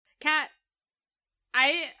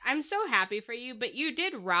I'm so happy for you, but you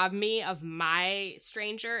did rob me of my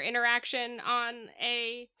stranger interaction on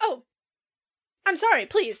a... Oh, I'm sorry.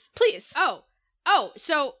 Please.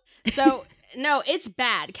 So no, it's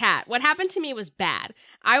bad, Kat. What happened to me was bad.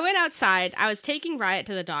 I went outside. I was taking Riot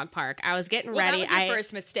to the dog park. I was getting ready. That was your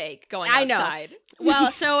first mistake, going outside. Know.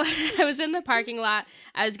 Well, so I was in the parking lot.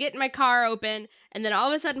 I was getting my car open, and then all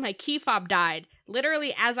of a sudden my key fob died,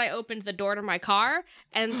 literally as I opened the door to my car.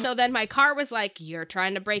 And so then my car was like, "You're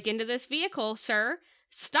trying to break into this vehicle, sir.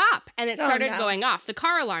 Stop." And it started going off. The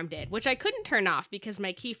car alarm did, which I couldn't turn off because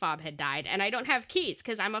my key fob had died, and I don't have keys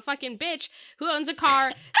because I'm a fucking bitch who owns a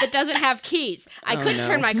car that doesn't have keys. I couldn't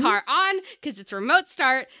turn my car on because it's remote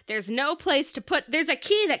start. There's no place to put... There's a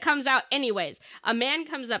key that comes out anyways. A man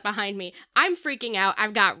comes up behind me. I'm freaking out.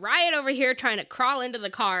 I've got Riot over here trying to crawl into the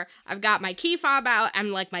car. I've got my key fob out.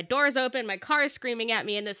 I'm like, my door's open. My car is screaming at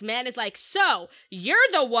me, and this man is like, "So, you're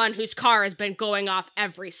the one whose car has been going off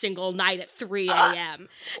every single night at 3 a.m. And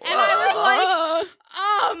I was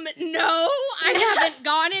like, no, I haven't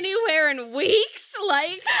gone anywhere in weeks.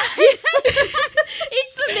 Like,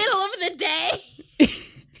 it's the middle of the day.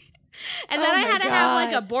 And then I had to have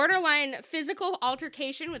like a borderline physical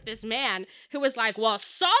altercation with this man who was like, "Well,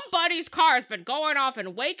 somebody's car has been going off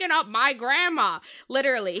and waking up my grandma."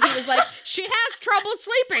 Literally. He was like, "She has trouble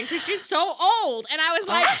sleeping because she's so old." And I was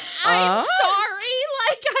like, "I'm sorry.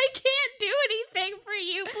 Like, I can't do anything for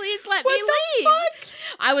you. Please let me leave." Fuck?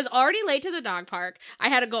 I was already late to the dog park. I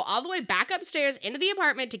had to go all the way back upstairs into the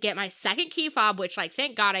apartment to get my second key fob, which, like,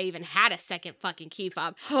 thank God I even had a second fucking key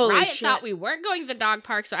fob. Holy Riot shit. thought we weren't going to the dog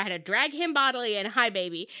park, so I had to drag him bodily in. Hi,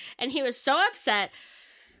 baby. And he was so upset.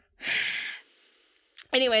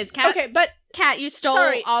 Anyways, Kat, you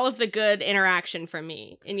stole all of the good interaction from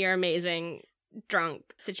me in your amazing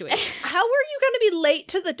drunk situation. How were you going to be late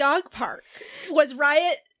to the dog park?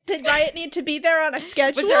 Did Riot need to be there on a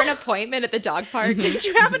schedule? Was there an appointment at the dog park? Did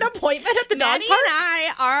you have an appointment at the dog Maddie park? and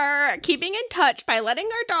I are keeping in touch by letting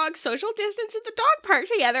our dogs social distance at the dog park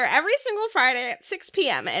together every single Friday at 6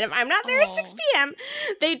 p.m. And if I'm not there at 6 p.m.,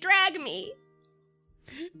 they drag me.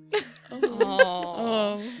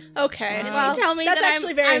 Okay. Well, tell me that's that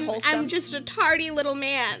actually very wholesome. I'm just a tardy little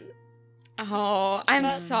man. Oh, I'm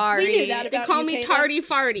sorry. We knew that about They call me Caitlin. Tardy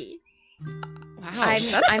Farty. Wow,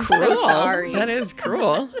 I'm cruel. so sorry. That is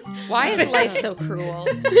cruel. Why is life so cruel?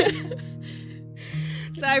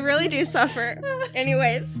 So I really do suffer.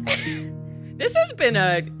 Anyways. This has been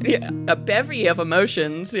a bevy of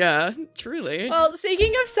emotions, yeah, truly. Well,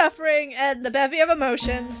 speaking of suffering and the bevy of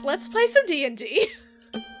emotions, let's play some D&D.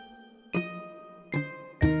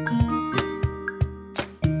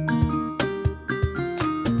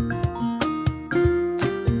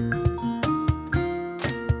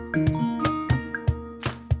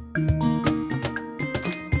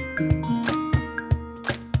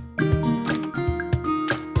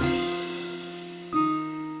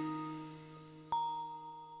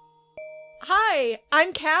 Hi,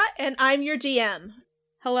 I'm Kat, and I'm your DM.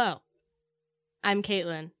 Hello. I'm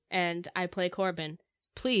Caitlin, and I play Corbin.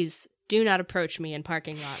 Please do not approach me in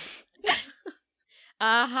parking lots.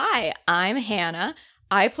 Hi, I'm Hannah.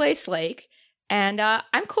 I play Slake, and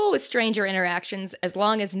I'm cool with stranger interactions as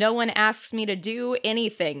long as no one asks me to do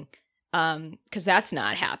anything, because that's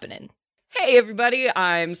not happening. Hey everybody,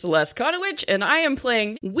 I'm Celeste Konowich, and I am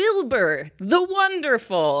playing Wilbur the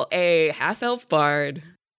Wonderful, a half-elf bard.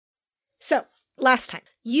 So, last time,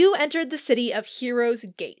 you entered the city of Heroes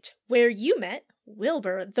Gate, where you met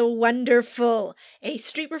Wilbur the Wonderful, a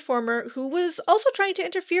street performer who was also trying to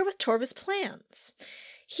interfere with Torva's plans.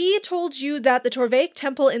 He told you that the Torvaic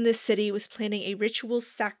Temple in this city was planning a ritual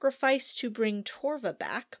sacrifice to bring Torva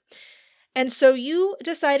back, and so you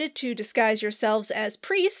decided to disguise yourselves as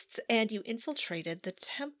priests, and you infiltrated the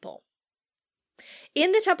temple.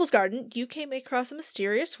 In the temple's garden, you came across a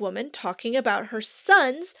mysterious woman talking about her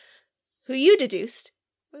sons, who you deduced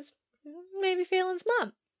was maybe Phelan's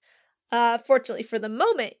mom. Fortunately for the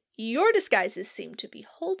moment, your disguises seem to be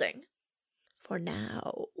holding. For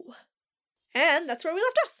now. And that's where we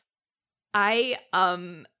left off. I,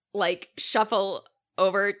 shuffle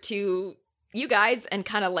over to you guys and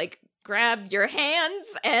kind of, grab your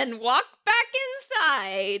hands and walk back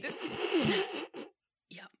inside.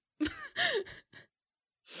 Yep.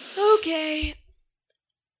 Okay.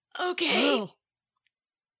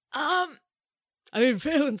 I mean,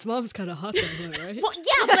 Phelan's mom's kind of hot that way, right? Well,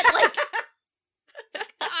 yeah, but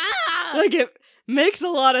Like, it makes a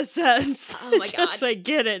lot of sense. Oh my God. I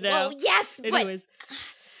get it now. Well, yes, Anyways.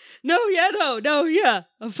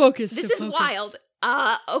 I'm focused. This is wild.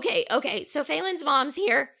 Okay. So Phelan's mom's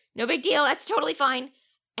here. No big deal. That's totally fine.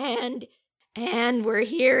 And And we're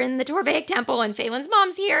here in the Torvaic Temple, and Phelan's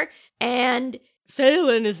mom's here, and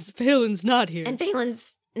Phelan's not here. And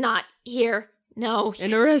Phelan's not here. No.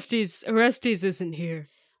 And Orestes isn't here.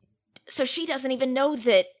 So she doesn't even know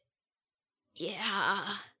that... Yeah.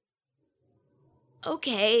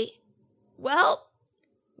 Okay. Well,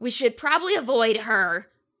 we should probably avoid her.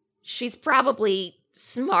 She's probably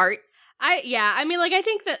smart. I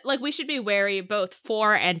think that, like, we should be wary both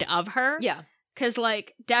for and of her. Yeah. Because,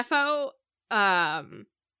 like, Defo,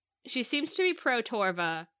 she seems to be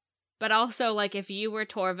pro-Torva, but also, like, if you were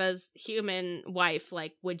Torva's human wife,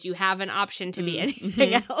 like, would you have an option to be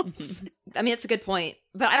anything else? I mean, that's a good point,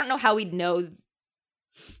 but I don't know how we'd know.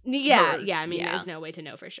 There's no way to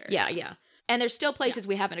know for sure. Yeah. And there's still places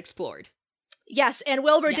we haven't explored. Yes, and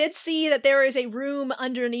Wilbur did see that there is a room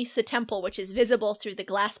underneath the temple which is visible through the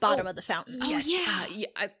glass bottom of the fountain. Yes.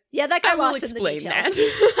 Yeah, that got I will lost explain in the details.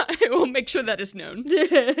 that. I will make sure that is known.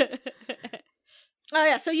 Oh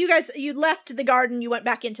yeah, so you left the garden, you went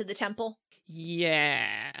back into the temple.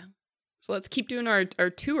 Yeah. So let's keep doing our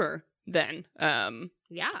tour then.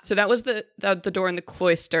 Yeah. So that was the door in the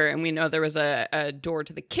cloister, and we know there was a door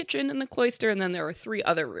to the kitchen in the cloister, and then there were 3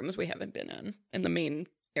 other rooms we haven't been in the main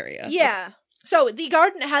area. Yeah. So the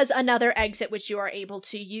garden has another exit which you are able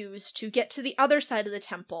to use to get to the other side of the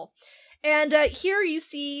temple. And here you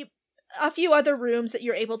see a few other rooms that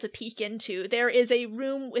you're able to peek into. There is a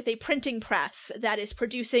room with a printing press that is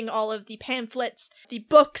producing all of the pamphlets. The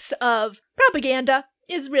books of propaganda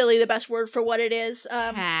is really the best word for what it is.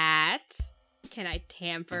 Cat, can I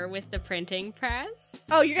tamper with the printing press?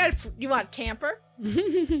 Oh, you want to tamper?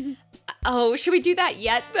 Oh, should we do that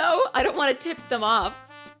yet, though? I don't want to tip them off.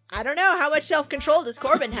 I don't know. How much self-control does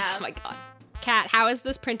Corbin have? Oh my god. Cat, how is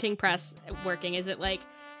this printing press working? Is it like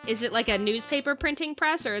a newspaper printing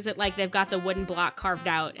press, or is it like they've got the wooden block carved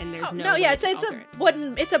out and there's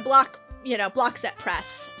it's a block, block set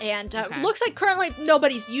press, and looks like currently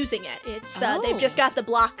nobody's using it. It's they've just got the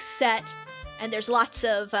block set, and there's lots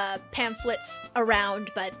of pamphlets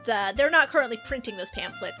around, but they're not currently printing those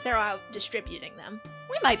pamphlets. They're out distributing them.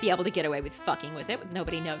 We might be able to get away with fucking with it with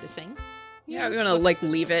nobody noticing. Yeah, we're gonna like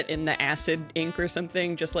leave it in the acid ink or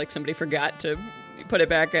something, just like somebody forgot to put it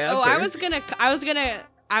back up. Oh, I was gonna carve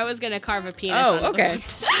a penis. Oh, okay.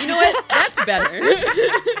 You know what? That's better.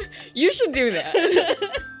 You should do that.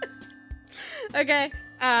 Okay.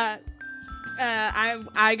 I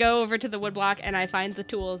go over to the woodblock and I find the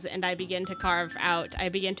tools and I begin to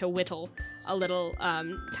whittle a little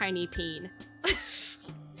tiny peen.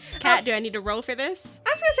 Cat, do I need to roll for this? I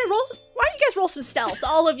was gonna say, why don't you guys roll some stealth,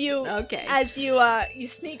 all of you, Okay. as you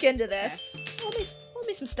sneak into this. Roll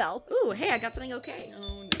me some stealth. Ooh, hey, I got something okay.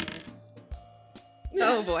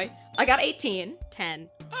 Oh boy. I got 18. 10.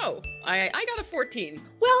 Oh, I got a 14.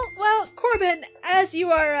 Well, Corbin, as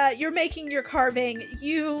you are you're making your carving,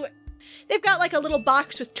 they've got like a little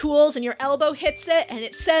box with tools, and your elbow hits it, and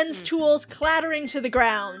it sends tools clattering to the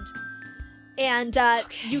ground. And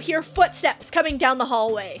you hear footsteps coming down the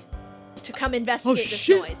hallway to come investigate this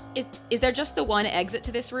noise. Is there just the one exit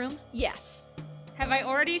to this room? Yes. Have I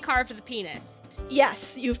already carved the penis?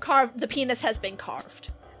 Yes, the penis has been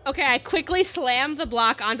carved. Okay, I quickly slam the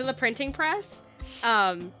block onto the printing press,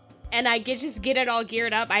 and I just get it all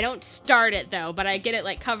geared up. I don't start it, though, but I get it,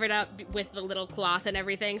 like, covered up with the little cloth and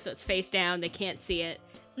everything, so it's face down, they can't see it.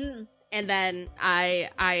 And then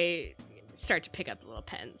I start to pick up the little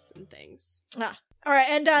pens and things. All right,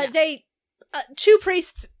 and they, 2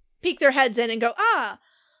 priests peek their heads in and go,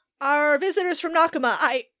 our visitors from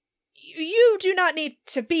Nakama, you do not need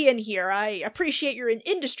to be in here. I appreciate your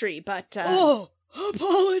industry, but,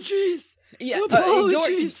 apologies. Yeah,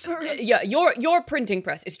 apologies, sir. Your printing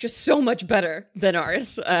press is just so much better than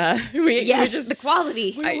ours. The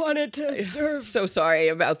quality. We wanted to observe So sorry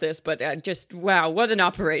about this, but just wow, what an the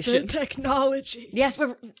operation! technology. Yes,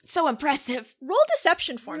 we're so impressive. roll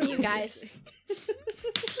deception for me, you guys.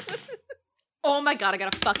 Oh my god, I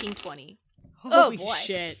got a fucking 20. Holy boy.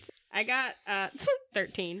 shit. I got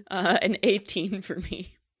 13. An 18 for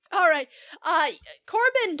me. All right.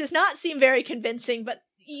 Corbin does not seem very convincing, but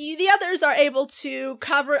the others are able to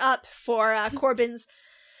cover up for Corbin's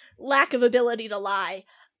lack of ability to lie.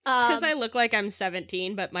 It's because I look like I'm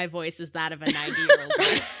 17, but my voice is that of a 90-year-old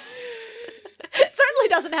guy. It certainly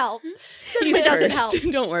doesn't help. Certainly doesn't help.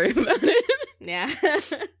 Don't worry about it. Yeah.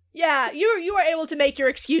 Yeah, you are able to make your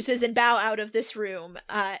excuses and bow out of this room.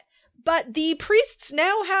 But the priests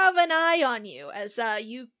now have an eye on you as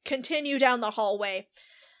you continue down the hallway.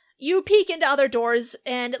 You peek into other doors,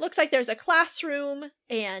 and it looks like there's a classroom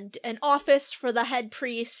and an office for the head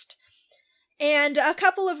priest, and a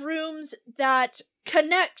couple of rooms that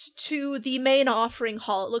connect to the main offering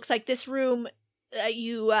hall. It looks like this room,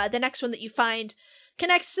 the next one that you find,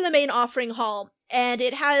 connects to the main offering hall, and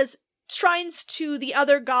it has shrines to the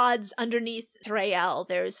other gods underneath Thrael.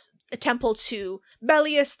 There's a temple to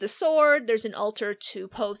Belius the sword, there's an altar to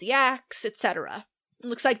Po the axe, etc. It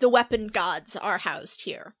looks like the weapon gods are housed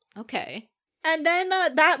here. Okay. And then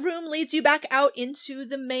that room leads you back out into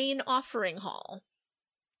the main offering hall.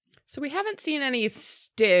 So we haven't seen any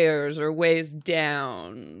stairs or ways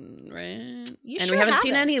down, right? You and sure we haven't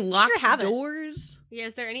seen haven't. any locked haven't. doors. Yeah,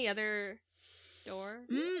 is there any other door?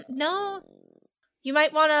 No. You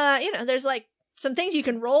might want to, there's like some things you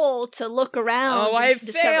can roll to look around. Oh, and I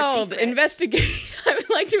discover failed. secrets. Investigate. I would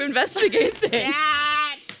like to investigate things.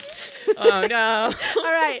 Yeah. Oh, no. All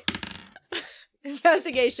right.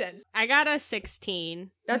 Investigation. I got a 16.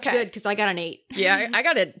 That's Okay. good because I got an 8. Yeah, I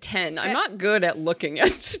got a 10. I'm not good at looking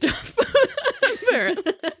at stuff.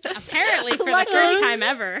 Apparently. Apparently for the Luckily- first time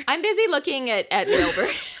ever. I'm busy looking at Wilbur.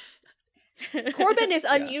 Corbin is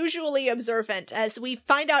Yeah. unusually observant, as we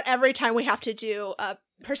find out every time we have to do a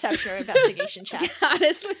perception or investigation check.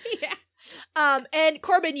 Honestly, yeah. And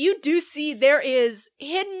Corbin, you do see there is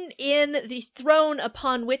hidden in the throne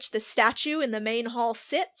upon which the statue in the main hall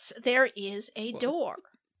sits, there is a Whoa. door.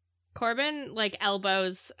 Corbin,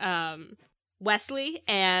 elbows Wesley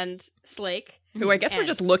and Slake. Who I guess we're And-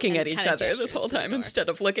 just looking and at each kinda other this gestures whole to the time door. instead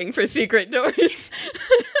of looking for secret doors.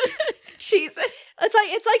 Jesus.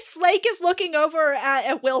 It's like Slake is looking over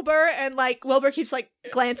at Wilbur, and Wilbur keeps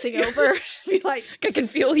glancing over. Be like, I can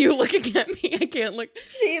feel you looking at me. I can't look.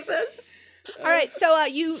 Jesus. all right, so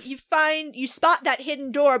you spot that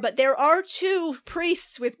hidden door, but there are two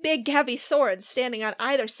priests with big heavy swords standing on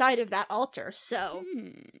either side of that altar, so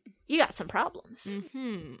you got some problems.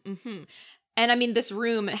 Mm-hmm. And I mean, this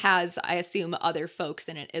room has, I assume, other folks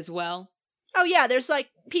in it as well. Oh yeah, there's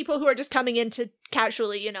people who are just coming in to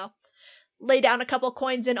casually, lay down a couple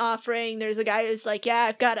coins in offering. There's a guy who's like,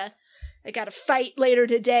 yeah, I gotta fight later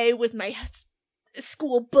today with my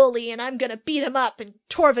school bully, and I'm gonna beat him up, and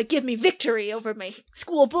Torva give me victory over my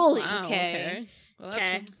school bully. Wow, Okay. Well,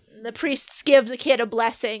 Okay. The priests give the kid a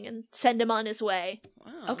blessing and send him on his way.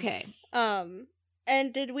 Wow. Okay.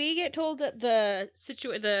 And did we get told that the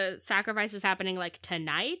sacrifice is happening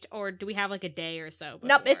tonight, or do we have a day or so?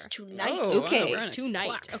 Nope, it's before? tonight. Oh, Okay. wow, we're on It's a tonight.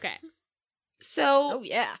 clock. Okay. So Oh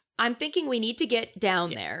yeah. I'm thinking we need to get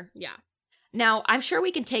down Yes. there. Yeah. Now, I'm sure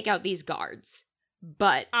we can take out these guards,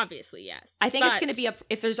 but Obviously, yes. I think it's But- going to be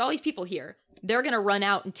if there's all these people here, they're going to run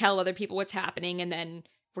out and tell other people what's happening, and then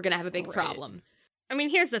we're going to have a big Right. problem. I mean,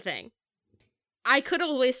 here's the thing. I could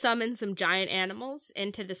always summon some giant animals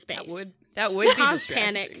into the space. That would be Cause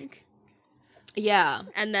distracting. panic. Yeah.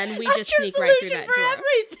 And then we That's just your sneak right through solution that for door.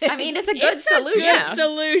 everything. I mean, it's a good It's solution. Good Yeah.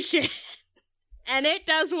 solution. And it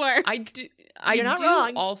does work. I do. You're not do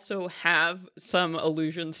wrong. also have some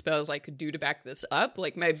illusion spells I could do to back this up.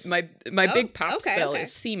 Like my big pop okay, spell okay.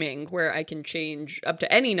 is seeming, where I can change up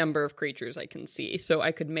to any number of creatures I can see. So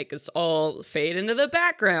I could make us all fade into the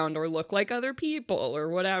background or look like other people or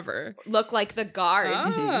whatever. Look like the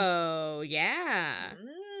guards. Oh, yeah.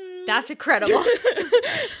 That's incredible.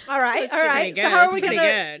 All right, That's all right. pretty So good. how are That's we pretty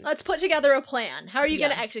gonna? good. Let's put together a plan. How are you Yeah.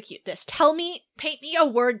 gonna execute this? Paint me a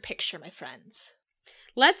word picture, my friends.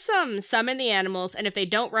 Let's summon the animals, and if they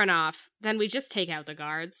don't run off, then we just take out the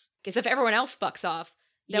guards. Because if everyone else fucks off,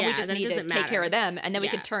 then we Yeah, just then it need to doesn't take care matter. of them, and then we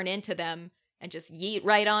Yeah. can turn into them and just yeet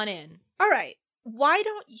right on in. All right. Why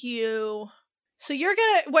don't you? So you're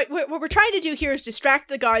gonna what we're trying to do here is distract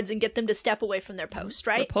the guards and get them to step away from their post,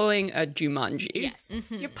 We're right? pulling a Jumanji. Yes.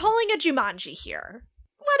 Mhm. You're pulling a Jumanji here.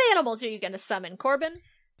 What animals are you gonna summon, Corbin?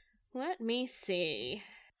 Let me see.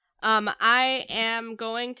 I am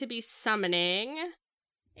going to be summoning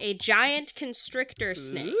a giant constrictor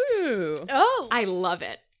snake. Ooh. Oh, I love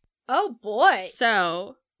it. oh boy.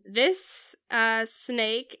 So this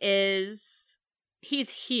snake he's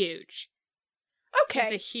huge. Okay,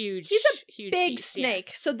 He's a huge, He's huge big beast, yeah.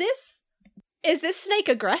 snake. So this snake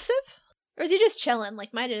aggressive, or is he just chilling,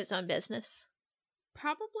 minding his own business?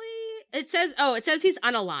 Probably. It says he's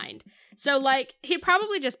unaligned. So he'd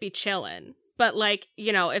probably just be chilling. But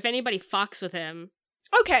if anybody fucks with him,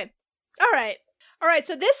 Okay. All right.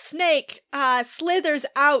 So this snake slithers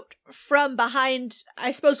out from behind,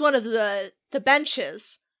 I suppose, one of the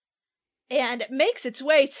benches, and makes its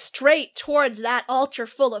way straight towards that altar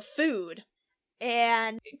full of food.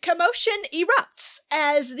 And commotion erupts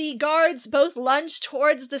as the guards both lunge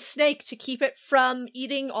towards the snake to keep it from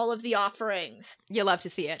eating all of the offerings. You'll love to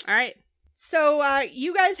see it. all right. So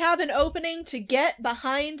you guys have an opening to get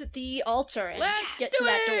behind the altar and Let's get do to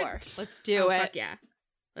that it! Let's do Oh, it. fuck yeah.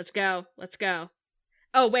 Let's go.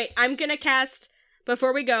 Oh wait, I'm gonna cast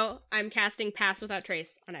Before we go, I'm casting Pass Without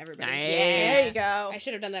Trace on everybody. Nice. There you go. I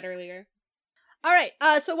should have done that earlier. All right,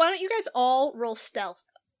 so why don't you guys all roll stealth?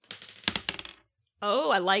 Oh,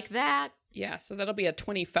 I like that. Yeah, so that'll be a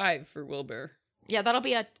 25 for Wilbur. Yeah, that'll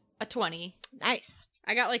be a 20. Nice.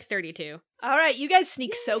 I got like 32. All right, you guys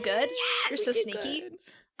sneak so good. You're so sneaky.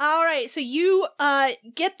 All right, so you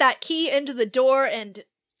get that key into the door and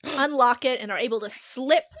unlock it and are able to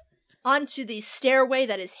slip onto the stairway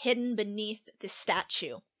that is hidden beneath the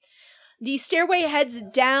statue. The stairway heads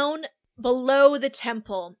down below the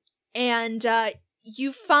temple, and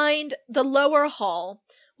you find the lower hall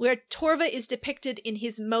where Torva is depicted in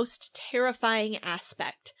his most terrifying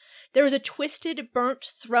aspect. There is a twisted, burnt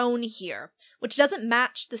throne here, which doesn't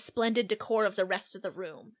match the splendid decor of the rest of the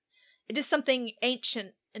room. It is something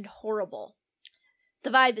ancient and horrible. The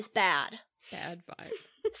vibe is bad. Bad vibe.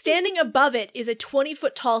 Standing above it is a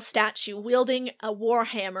 20-foot-tall statue wielding a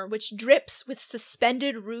warhammer which drips with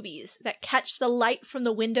suspended rubies that catch the light from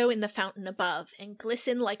the window in the fountain above and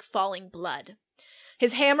glisten like falling blood.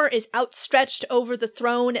 His hammer is outstretched over the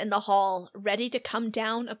throne and the hall, ready to come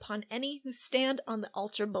down upon any who stand on the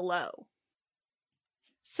altar below.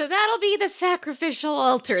 So that'll be the sacrificial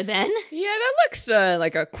altar then. Yeah, that looks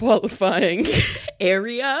like a qualifying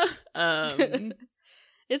area.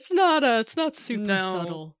 It's not super No.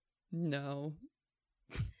 subtle. No.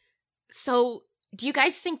 So, do you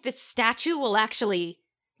guys think this statue will actually,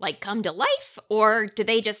 like, come to life? Or do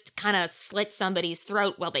they just kind of slit somebody's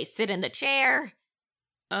throat while they sit in the chair?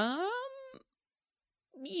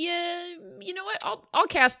 Yeah, you know what? I'll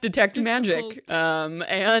cast detect magic.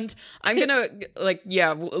 And I'm gonna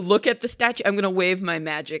look at the statue. I'm gonna wave my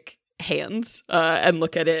magic hands and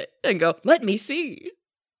look at it and go, "Let me see."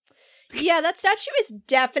 Yeah, that statue is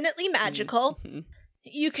definitely magical. Mhm.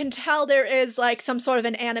 You can tell there is like some sort of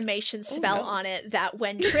an animation spell no. on it that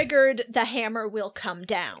when triggered, the hammer will come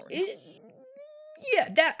down. Yeah,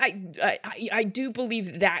 that I do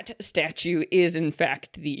believe that statue is in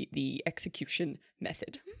fact the execution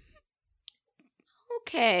method.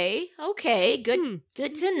 Okay, good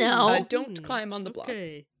to know. Don't climb on the block.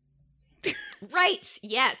 Okay. Right,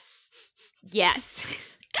 yes.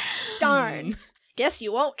 Darn. Guess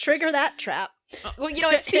you won't trigger that trap. Well, you know,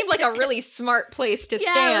 it seemed like a really smart place to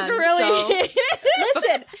stand. it was really.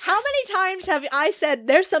 Listen, how many times have I said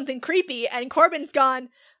there's something creepy and Corbin's gone,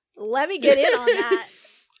 let me get in on that.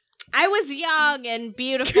 I was young and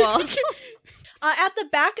beautiful. At the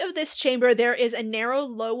back of this chamber, there is a narrow,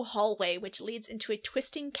 low hallway which leads into a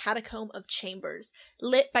twisting catacomb of chambers,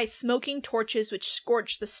 lit by smoking torches which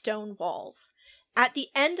scorch the stone walls. At the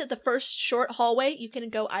end of the first short hallway, you can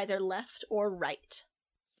go either left or right.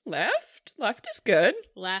 Left is good.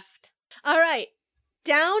 Left. All right.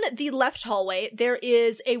 Down the left hallway, there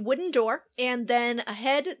is a wooden door, and then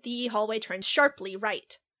ahead, the hallway turns sharply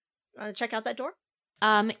right. Want to check out that door?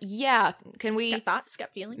 Yeah. Can we Got thoughts?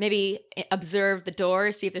 Got feelings? maybe observe the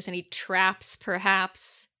door, see if there's any traps,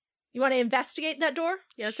 perhaps? You want to investigate that door?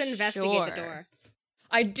 Yeah, let's investigate Sure. the door.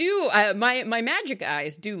 I do. My magic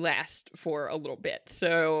eyes do last for a little bit,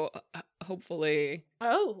 so hopefully.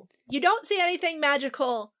 Oh, you don't see anything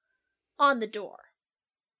magical on the door.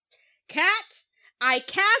 Cat, I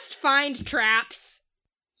cast find traps.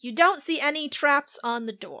 You don't see any traps on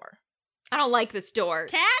the door. I don't like this door.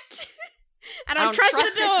 Cat, I I don't trust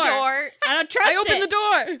trust the this door. door. I don't trust I open it. the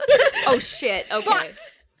door. Oh shit. Okay.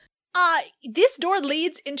 This door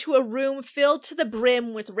leads into a room filled to the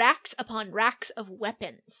brim with racks upon racks of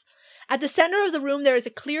weapons. At the center of the room, there is a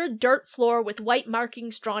clear dirt floor with white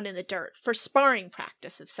markings drawn in the dirt for sparring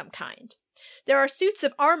practice of some kind. There are suits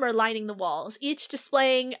of armor lining the walls, each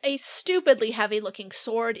displaying a stupidly heavy-looking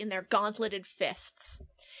sword in their gauntleted fists.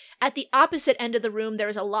 At the opposite end of the room, there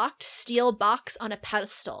is a locked steel box on a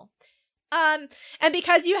pedestal. And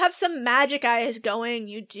because you have some magic eyes going,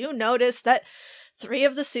 you do notice that 3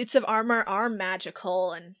 of the suits of armor are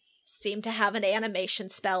magical and seem to have an animation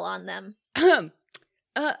spell on them.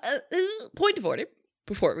 Point of order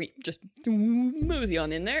before we just mosey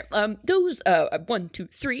on in there. Those 1, 2,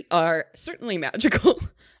 3 are certainly magical.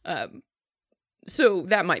 So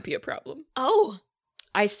that might be a problem. Oh.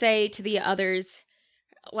 I say to the others,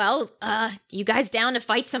 well, you guys down to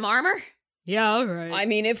fight some armor? Yeah, all right. I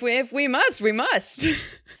mean, if we must, we must.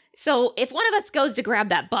 So if one of us goes to grab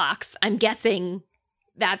that box, I'm guessing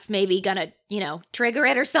that's maybe gonna, trigger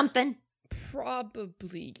it or something.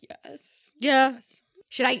 Probably yes. Yeah.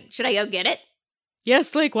 Should I go get it?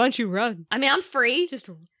 Yes, Lake, why don't you run? I mean, I'm free. Just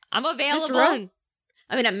I'm available. Just run.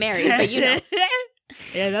 I mean, I'm married, but you know.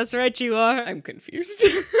 Yeah, that's right, you are. I'm confused.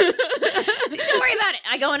 Don't worry about it.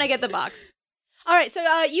 I go and I get the box. All right,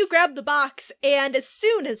 so you grab the box, and as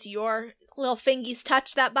soon as your little fingies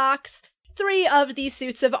touch that box. 3 of these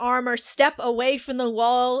suits of armor step away from the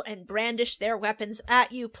wall and brandish their weapons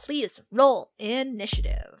at you. Please roll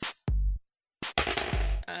initiative.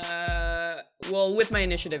 Well, with my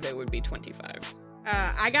initiative, it would be 25.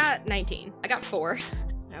 I got 19. I got 4.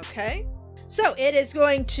 Okay. So it is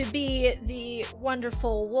going to be the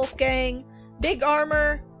wonderful Wolfgang, big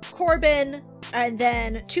armor, Corbin, and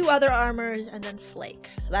then 2 other armors, and then Slake.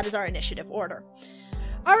 So that is our initiative order.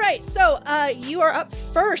 All right, so you are up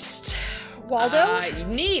first, Waldo.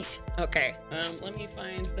 Neat. Okay, let me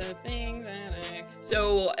find the thing that I...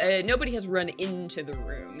 So, nobody has run into the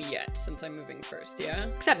room yet, since I'm moving first, yeah?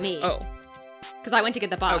 Except me. Oh. Because I went to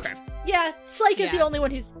get the box. Okay. Yeah, Slake is the only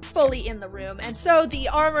one who's fully in the room, and so the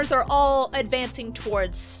armors are all advancing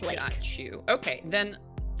towards Slake. Got you. Okay, then...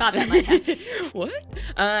 Thought that might happen. What?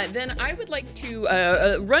 Then I would like to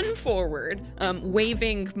run forward,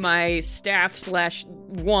 waving my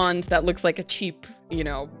staff/wand that looks like a cheap,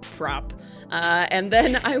 prop. And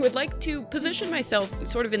then I would like to position myself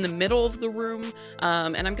sort of in the middle of the room,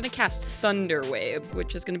 and I'm going to cast Thunder Wave,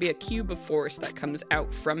 which is going to be a cube of force that comes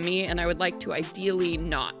out from me, and I would like to ideally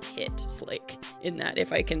not hit Slake in that,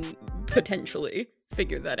 if I can potentially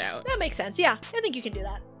figure that out. That makes sense. Yeah, I think you can do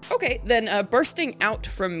that. Okay, then bursting out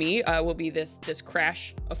from me will be this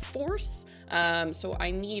crash of force. So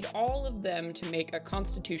I need all of them to make a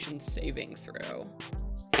Constitution saving throw.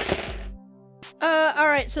 All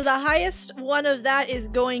right, so the highest one of that is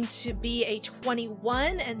going to be a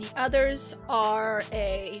 21, and the others are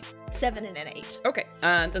a 7 and an 8. Okay,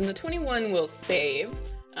 then the 21 will save.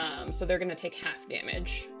 So they're going to take half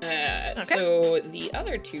damage. Okay. So the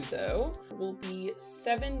other 2, though, will be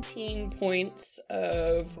 17 points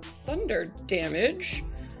of thunder damage.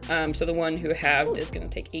 So the one who halved is going to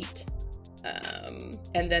take 8.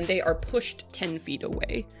 And then they are pushed 10 feet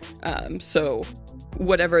away. So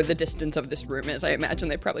whatever the distance of this room is, I imagine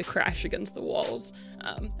they probably crash against the walls.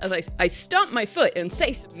 As I stomp my foot and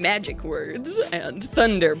say some magic words, and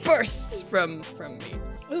thunder bursts from me.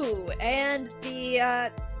 Ooh, and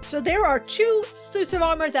so there are 2 suits of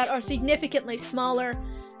armor that are significantly smaller,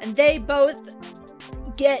 and they both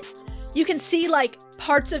you can see like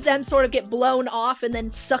parts of them sort of get blown off and then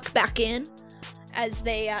suck back in as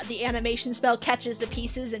the animation spell catches the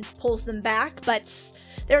pieces and pulls them back, but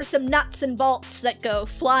there are some nuts and bolts that go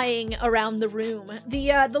flying around the room.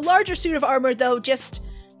 The larger suit of armor, though, just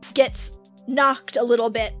gets knocked a little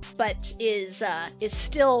bit, but is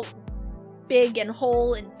still big and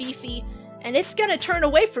whole and beefy, and it's gonna turn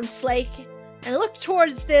away from Slake and look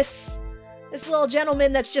towards this little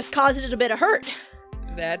gentleman that's just caused it a bit of hurt.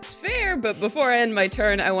 That's fair, but before I end my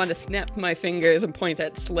turn, I want to snap my fingers and point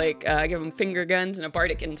at Slake, give him finger guns and a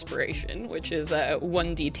bardic inspiration, which is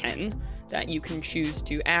 1d10 that you can choose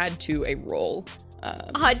to add to a roll.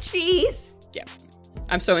 Jeez! Yeah.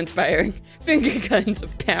 I'm so inspiring. Finger guns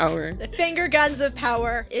of power. The finger guns of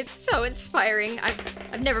power. It's so inspiring.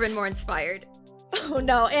 I've never been more inspired. Oh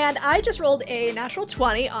no, and I just rolled a natural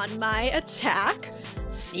 20 on my attack.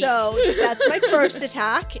 So that's my first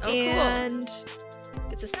attack. Oh, and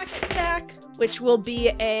it's a second attack, which will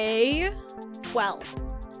be a 12.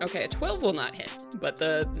 Okay, a 12 will not hit, but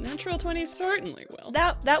the natural 20 certainly will.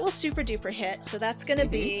 That will super duper hit, so that's gonna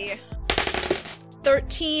be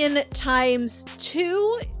 13 times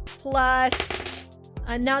 2 plus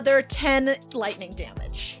another 10 lightning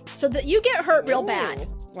damage. So that you get hurt real bad.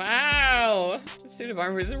 Wow! The suit of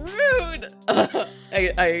armor is rude!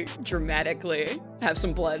 I dramatically have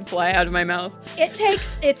some blood fly out of my mouth. It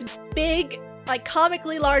takes its big, like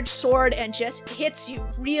comically large sword and just hits you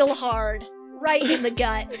real hard, right in the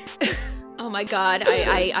gut. Oh my god,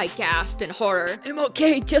 I gasped in horror. I'm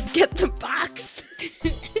okay, just get the box!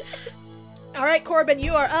 Alright, Corbin,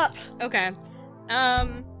 you are up. Okay.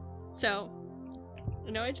 So,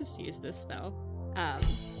 I just used this spell.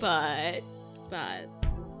 But...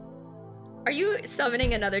 Are you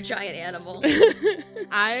summoning another giant animal?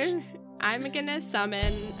 I'm gonna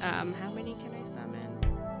summon, how many can I summon?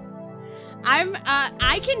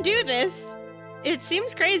 I can do this. It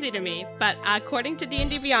seems crazy to me, but according to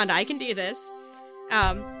D&D Beyond, I can do this.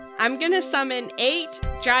 I'm gonna summon 8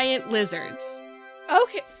 giant lizards.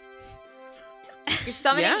 Okay. You're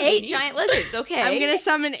summoning 8 giant lizards, okay. I'm gonna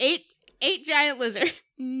summon 8 giant lizards.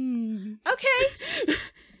 Okay.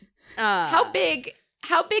 How big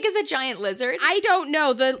is a giant lizard? I don't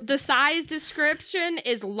know. The size description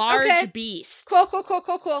is large beast.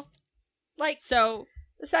 Cool. Like, so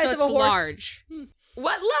the size of it's a horse. large.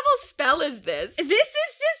 What level spell is this? This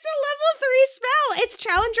is just a level 3 spell. Its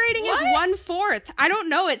challenge rating is 1/4. I don't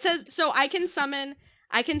know. It says, so I can summon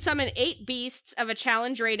I can summon 8 beasts of a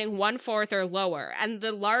challenge rating 1/4 or lower, and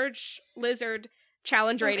the large lizard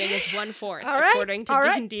challenge rating is 1/4, All right, according to all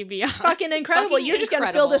right. D&D Beyond. Fucking incredible. Fucking You're just going to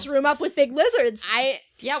incredible. fill this room up with big lizards.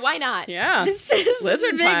 Yeah, why not? Yeah. This is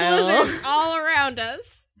Lizard big pile. lizards all around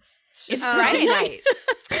us. It's Um, Friday night.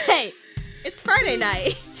 Hey, it's Friday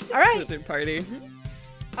night. All right. Lizard party.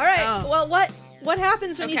 All right. Oh. Well, what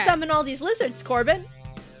happens when you Okay. summon all these lizards, Corbin?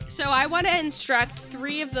 So I want to instruct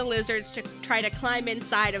 3 of the lizards to try to climb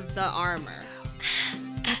inside of the armor.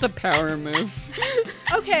 That's a power move.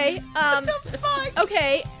 Okay.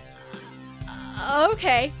 Okay.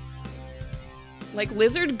 Okay. Like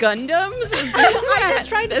lizard Gundams? I'm just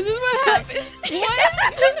trying to- This is what happened.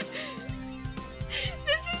 What?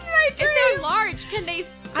 This is my If they're dream. large, can they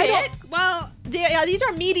I don't- fit? Well, Yeah, these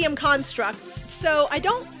are medium constructs, so I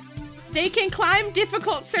don't. they can climb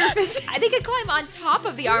difficult surfaces. They could climb on top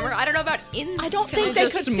of the armor. I don't know about inside. I don't think they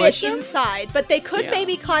just could smush fit them? inside, but they could Yeah.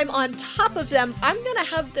 maybe climb on top of them. I'm gonna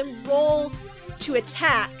have them roll to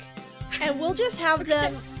attack, and we'll just have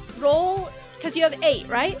them roll because you have 8,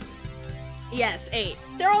 right? Yes, 8.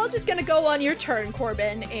 They're all just gonna go on your turn,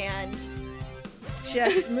 Corbin, and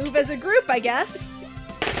just move as a group, I guess.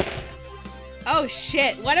 Oh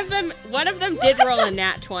shit! One of them did roll a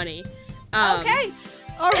nat 20. Okay.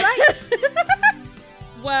 All right.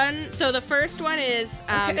 So the first one is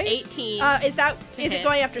Okay. 18. Is hit. it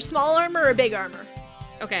going after small armor or big armor?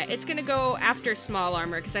 Okay, it's gonna go after small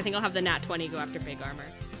armor because I think I'll have the nat 20 go after big armor.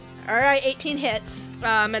 All right, 18 hits.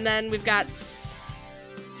 And then we've got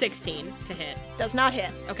 16 to hit. Does not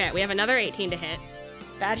hit. Okay, we have another 18 to hit.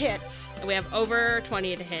 That hits. And we have over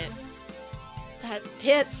 20 to hit. That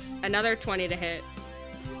hits. Another 20 to hit.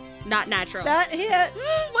 Not natural. That hits.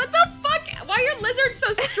 What the fuck? Why are lizards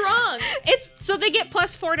so strong? It's so they get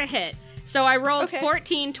 +4 to hit. So I rolled Okay.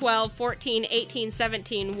 14, 12, 14, 18,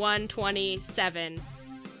 17, 1, 27.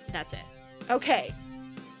 That's it. Okay.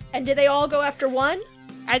 And do they all go after one?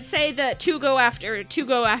 I'd say that two go after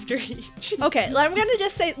each. Okay, I'm gonna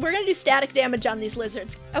just say we're gonna do static damage on these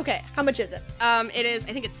lizards. Okay, how much is it? It is,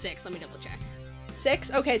 I think it's 6. Let me double check.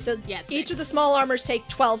 6? Okay, so Yeah, it's each 6. of the small armors take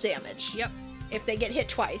 12 damage. Yep. If they get hit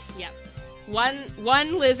twice. Yep.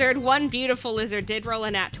 One lizard, one beautiful lizard did roll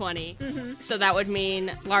a nat 20. Mm-hmm. So that would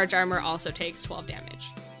mean large armor also takes 12 damage.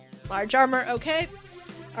 Large armor, okay.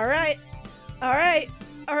 Alright. Alright.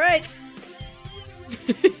 Alright.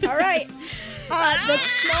 Alright. The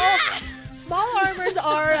small armors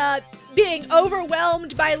are being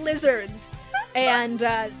overwhelmed by lizards. And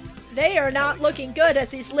they are not looking good as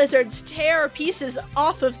these lizards tear pieces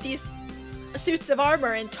off of these suits of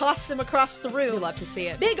armor and toss them across the We room. love to see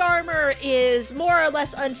it. Big armor is more or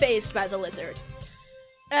less unfazed by the lizard.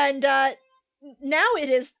 And now it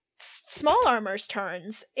is small armor's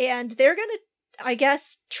turns, and they're gonna, I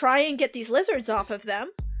guess, try and get these lizards off of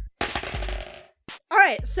them.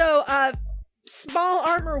 Alright, so small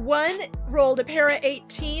armor 1 rolled a pair of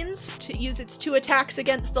 18s to use its 2 attacks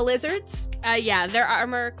against the lizards. Yeah, their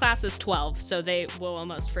armor class is 12, so they will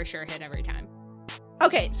almost for sure hit every time.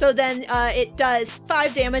 Okay, so then it does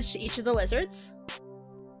 5 damage to each of the lizards.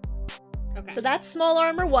 Okay. So that's small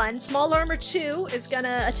armor 1. Small armor 2 is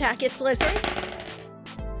gonna attack its lizards.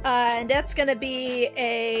 And that's gonna be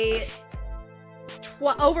a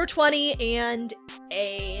over 20 and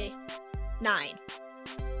a 9.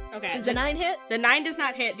 Okay. Does the 9 hit? The 9 does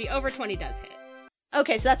not hit. The over 20 does hit.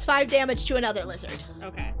 Okay, so that's 5 damage to another lizard.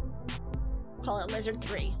 Okay. Call it lizard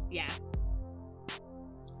 3. Yeah.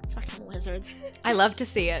 Fucking lizards. I love to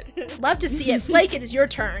see it. Love to see it. Slake, it is your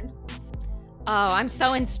turn. Oh, I'm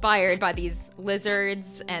so inspired by these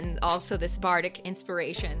lizards and also this bardic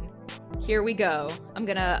inspiration. Here we go. I'm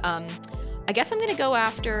gonna, I guess I'm gonna go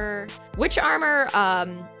after... Which armor,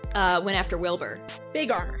 went after Wilbur?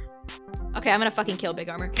 Big armor. Okay, I'm gonna fucking kill Big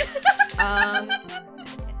Armor.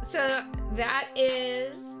 So that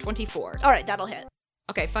is 24. Alright, that'll hit.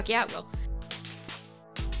 Okay, fuck yeah, it will.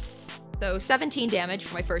 So 17 damage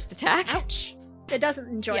for my first attack. Ouch. It doesn't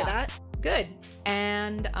enjoy Yeah. that. Good.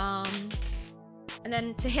 And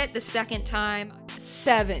then to hit the second time,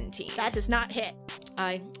 17. That does not hit.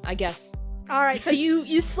 I guess. Alright, so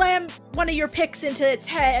you slam one of your picks into its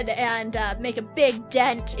head and make a big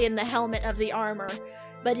dent in the helmet of the armor,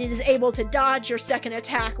 but it is able to dodge your second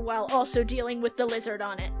attack while also dealing with the lizard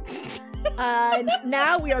on it. And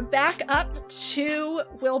now we are back up to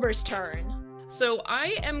Wilbur's turn. So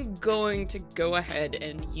I am going to go ahead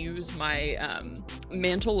and use my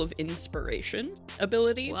Mantle of Inspiration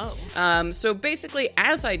ability. Whoa. So basically,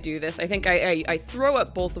 as I do this, I think I throw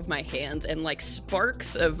up both of my hands, and like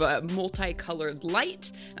sparks of multicolored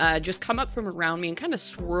light just come up from around me and kind of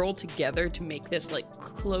swirl together to make this like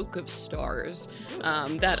cloak of stars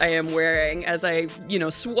that I am wearing as I,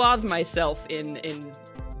 swathe myself in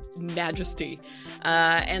majesty.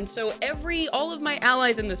 And so all of my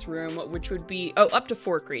allies in this room, which would be, up to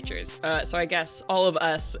 4 creatures. So I guess all of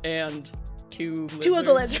us and 2 lizards. 2 of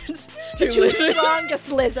the lizards. Two The 2 lizards.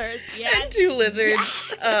 strongest lizards. And 2 lizards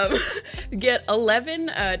get 11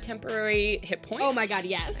 temporary hit points. Oh my god,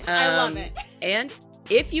 yes. I love it. And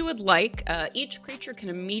if you would like, each creature can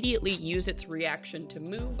immediately use its reaction to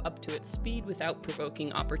move up to its speed without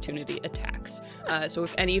provoking opportunity attacks. So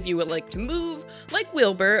if any of you would like to move, like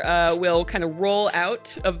Wilbur, will kind of roll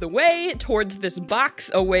out of the way towards this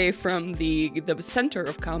box away from the center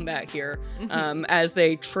of combat here, as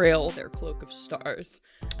they trail their cloak of stars.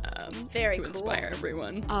 Very to cool. inspire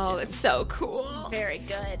everyone. Oh, it's so cool. Very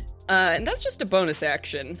good. And that's just a bonus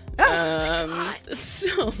action.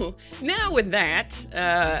 So now with that,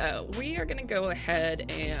 we are gonna go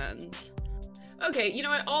ahead and. Okay, you know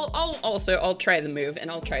what? I'll try the move, and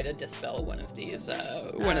I'll try to dispel one of these,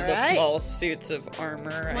 one of the Alright. small suits of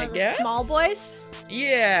armor. One I of the guess. small boys.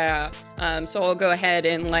 Yeah. So I'll go ahead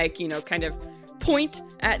and kind of point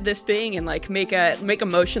at this thing and like make a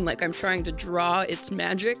motion like I'm trying to draw its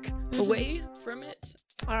magic away from it.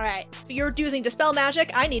 All right. You're using Dispel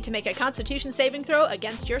Magic. I need to make a Constitution saving throw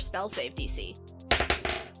against your spell save DC.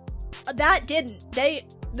 That didn't.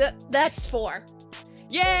 That's 4.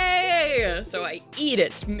 Yay! So I eat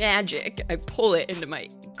its magic. I pull it into my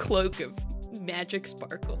cloak of magic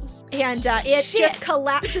sparkles. And it just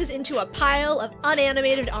collapses into a pile of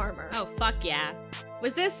unanimated armor. Oh, fuck yeah.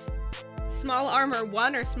 Was this small armor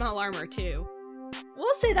 1 or small armor 2?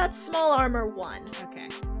 We'll say that's small armor 1. Okay.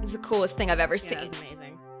 It's the coolest thing I've ever Yeah, that seen. was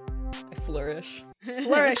amazing. I flourish.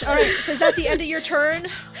 Flourish. All right. So is that the end of your turn?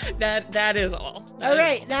 That is all. All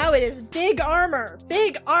right. Now it is big armor.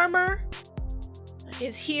 Big armor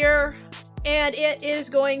is here, and it's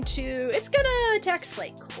gonna attack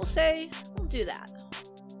Slake. We'll do that.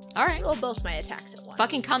 All right. We'll both my attacks at once.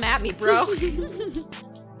 Fucking come at me, bro.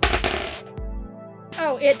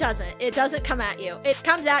 Oh, it doesn't. It doesn't come at you. It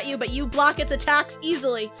comes at you, but you block its attacks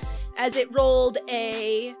easily as it rolled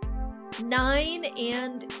a 9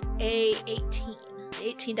 and a 18. The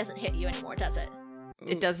 18 doesn't hit you anymore, does it?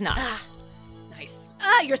 It does not. Nice.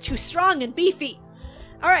 You're too strong and beefy.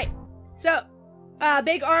 All right. So,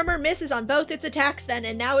 big armor misses on both its attacks then,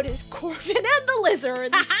 and now it is Corbin and the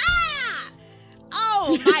lizards. Ha!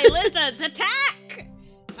 Oh, my lizards attack!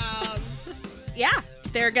 Yeah,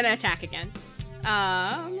 they're gonna attack again.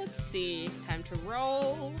 Let's see. Time to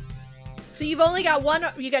roll. So you've only got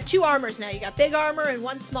you got 2 armors now. You got big armor and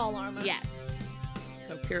 1 small armor. Yes.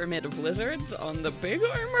 So pyramid of lizards on the big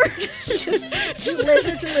armor. just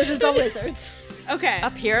lizards and lizards on lizards. Okay. A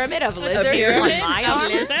pyramid of lizards pyramid on my of armor?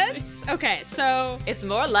 lizards? Okay, so It's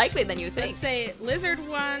more likely than you think. let's say lizard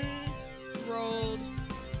 1 rolled.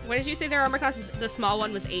 What did you say their armor class was? The small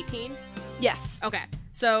one was 18? Yes. Okay,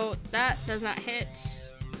 so that does not hit.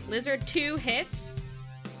 Lizard 2 hits.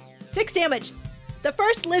 6 damage. The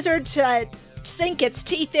first lizard to sink its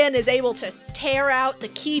teeth in is able to tear out the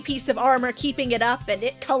key piece of armor, keeping it up, and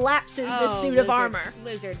it collapses the suit of armor.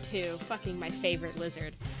 Lizard 2. Fucking my favorite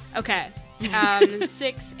lizard. Okay.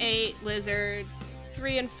 6, 8 lizards.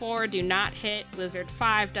 3 and 4 do not hit. Lizard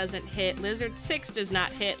 5 doesn't hit. Lizard 6 does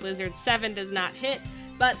not hit. Lizard 7 does not hit.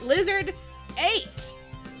 But Lizard 8,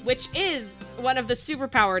 which is one of the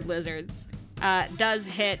superpowered lizards, does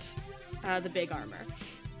hit the big armor.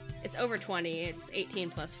 It's over 20. It's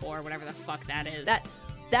 18 plus 4, whatever the fuck that is.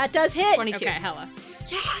 That does hit. 22. Okay, hella.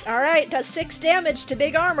 All right, does 6 damage to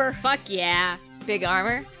big armor. Fuck yeah. Big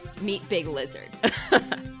armor, meet big lizard.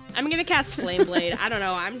 I'm gonna cast Flame Blade. I don't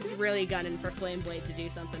know. I'm really gunning for Flame Blade to do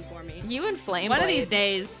something for me. You and Flame One of Blade. these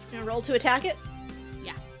days. Gonna roll to attack it.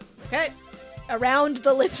 Yeah. Okay. Around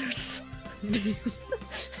the lizards.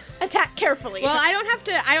 Attack carefully. Well, I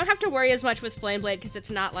don't have to worry as much with Flame Blade because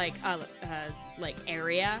it's not like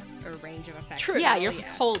area or range of effect. True. Yeah, you're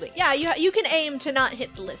holding. yeah, you can aim to not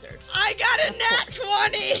hit the lizards. I got a nat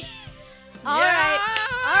 20. All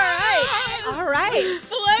right.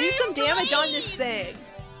 Do some damage on this thing.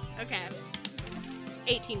 Okay.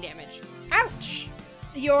 18 damage. Ouch!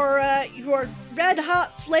 Your red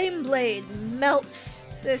hot flame blade melts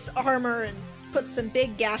this armor and puts some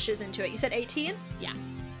big gashes into it. You said 18? Yeah.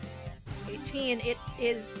 18.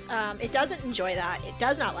 is, it doesn't enjoy that. It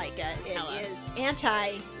does not like it. It Hello. is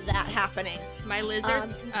anti that happening. My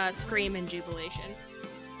lizards scream in jubilation.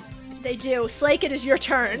 They do. Slake, it is your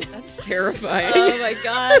turn. That's terrifying. Oh my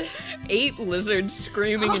god. 8 lizards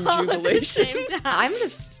screaming in All at the jubilation. same time.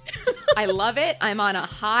 I love it. I'm on a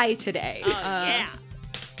high today. Oh, yeah.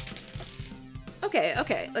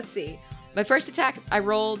 Okay, let's see. My first attack, I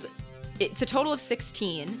rolled, it's a total of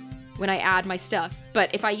 16 when I add my stuff. But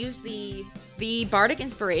if I use the Bardic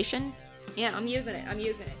Inspiration, yeah, I'm using it.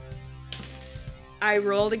 I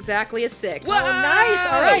rolled exactly a 6. Oh, nice.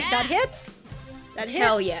 All right, Yeah. that hits. That hits.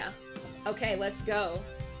 Hell yeah. Okay, let's go.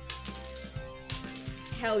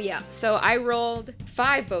 Hell yeah. So I rolled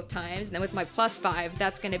 5 both times, and then with my +5,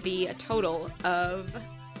 that's going to be a total of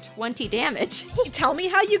 20 damage. Tell me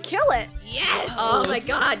how you kill it. Yes! Oh my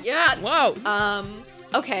god, yeah. Whoa.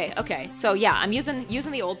 Okay. So yeah, I'm using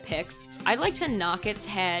the old picks. I'd like to knock its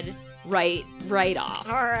head right off.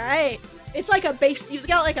 All right. It's like you've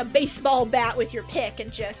got like a baseball bat with your pick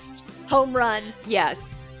and just home run.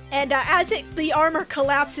 Yes. And as the armor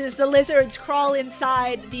collapses, the lizards crawl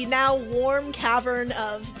inside the now warm cavern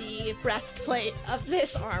of the breastplate of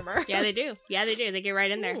this armor. Yeah, they do. They get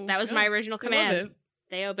right in there. Ooh, That was yeah. my original I love command. it.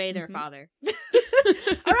 They obey their Mhm. father.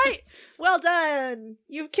 All right. Well done.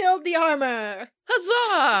 You've killed the armor.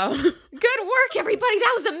 Huzzah! Good work, everybody.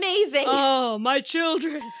 That was amazing. Oh, my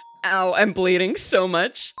children. Ow, I'm bleeding so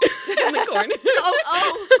much in the corner.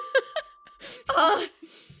 Oh,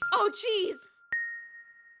 jeez.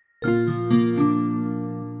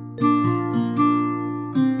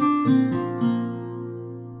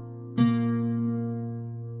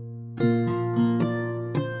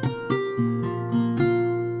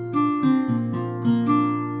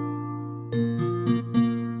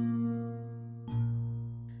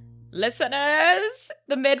 Listeners,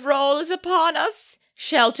 the mid-roll is upon us.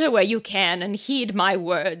 Shelter where you can and heed my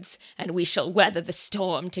words, and we shall weather the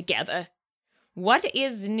storm together. What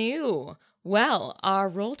is new? Well, our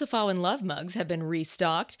Roll to Fall in Love mugs have been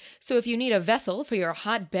restocked, so if you need a vessel for your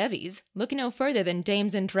hot bevies, look no further than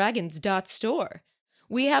damesanddragons.store.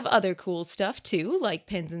 We have other cool stuff too, like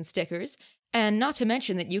pins and stickers, and not to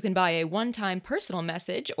mention that you can buy a one-time personal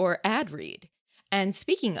message or ad read. And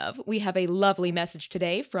speaking of, we have a lovely message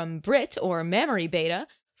today from Brit or Memory Beta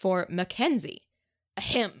for Mackenzie.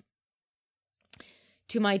 Ahem.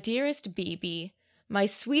 To my dearest BB, my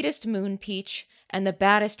sweetest moon peach, and the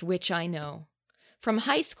baddest witch I know. From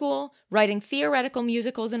high school, writing theoretical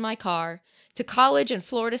musicals in my car, to college and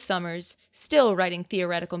Florida summers, still writing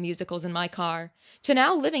theoretical musicals in my car, to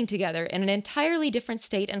now living together in an entirely different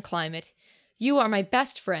state and climate, you are my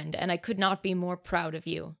best friend, and I could not be more proud of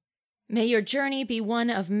you. May your journey be one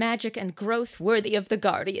of magic and growth worthy of the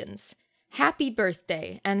Guardians. Happy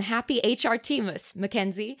birthday, and happy HRTmas,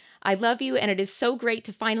 Mackenzie. I love you, and it is so great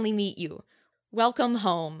to finally meet you. Welcome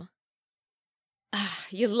home. Ah,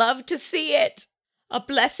 you love to see it. A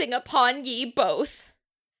blessing upon ye both.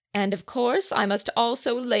 And of course, I must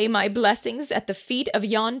also lay my blessings at the feet of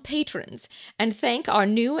yon patrons, and thank our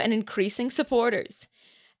new and increasing supporters.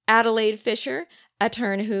 Adelaide Fisher,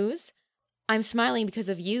 Atern Who's. I'm smiling because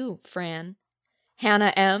of you, Fran.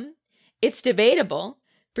 Hannah M. It's Debatable.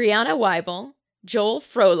 Brianna Weibel. Joel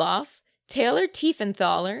Froloff. Taylor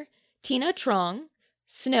Tiefenthaler. Tina Trong.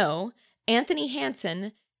 Snow. Anthony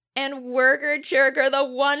Hansen. And Werger Jurger the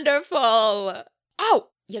Wonderful. Oh,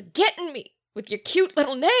 you're getting me with your cute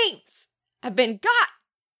little names. I've been got.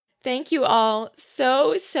 Thank you all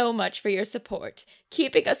so much for your support,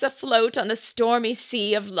 keeping us afloat on the stormy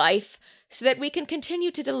sea of life, so that we can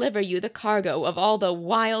continue to deliver you the cargo of all the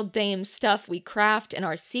wild dame stuff we craft in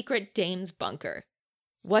our secret Dame's Bunker.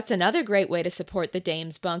 What's another great way to support the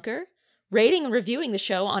Dame's Bunker? Rating and reviewing the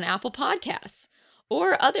show on Apple Podcasts,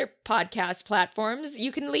 or other podcast platforms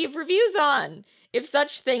you can leave reviews on, if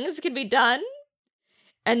such things can be done.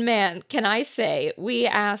 And man, can I say, we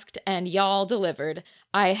asked and y'all delivered.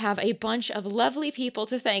 I have a bunch of lovely people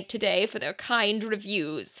to thank today for their kind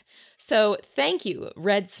reviews. So thank you,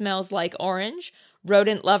 Red Smells Like Orange,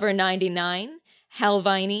 Rodent Lover 99,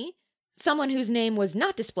 Halvini, someone whose name was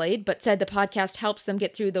not displayed but said the podcast helps them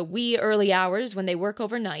get through the wee early hours when they work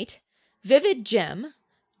overnight, Vivid Gem,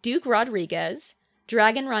 Duke Rodriguez,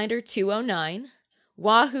 Dragon Rider 209,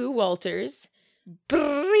 Wahoo Walters,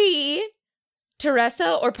 Bree,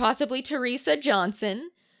 Teresa or possibly Teresa Johnson,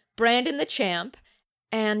 Brandon the Champ,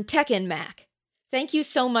 and Tekken Mac. Thank you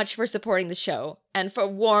so much for supporting the show and for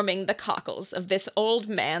warming the cockles of this old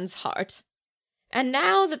man's heart. And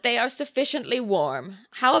now that they are sufficiently warm,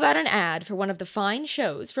 how about an ad for one of the fine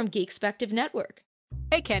shows from Geekspective Network?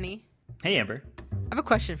 Hey, Kenny. Hey, Amber. I have a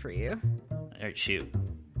question for you. All right, shoot.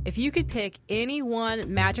 If you could pick any one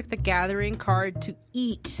Magic the Gathering card to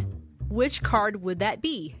eat, which card would that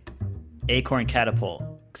be? Acorn Catapult,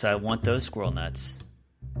 because I want those squirrel nuts.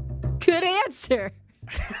 Good answer.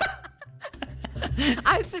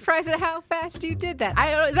 I'm surprised at how fast you did that. I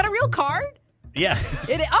don't know, is that a real card? Yeah.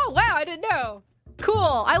 Oh, wow, I didn't know.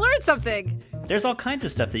 Cool, I learned something. There's all kinds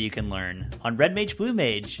of stuff that you can learn on Red Mage Blue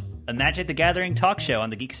Mage, a Magic the Gathering talk show on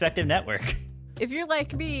the Geekspective Network. If you're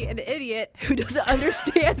like me, an idiot who doesn't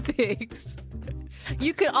understand things,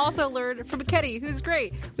 you can also learn from Kenny, who's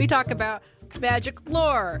great. We talk about Magic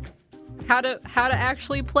lore, how to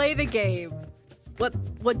actually play the game,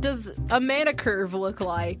 what does a mana curve look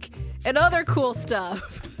like, and other cool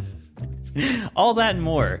stuff. All that and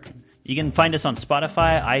more. You can find us on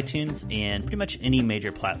Spotify, iTunes, and pretty much any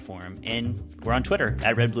major platform. And we're on Twitter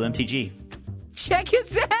at RedBlueMTG. Check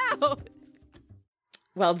us out!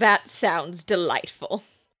 Well, that sounds delightful.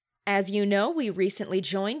 As you know, we recently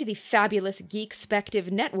joined the fabulous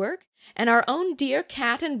Geekspective Network, and our own dear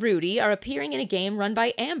Cat and Rudy are appearing in a game run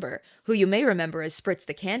by Amber, who you may remember as Spritz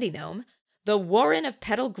the Candy Gnome, The Warren of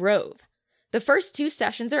Petal Grove. The first 2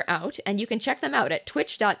 sessions are out, and you can check them out at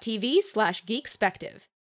twitch.tv/Geekspective.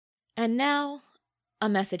 And now, a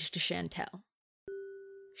message to Chantel.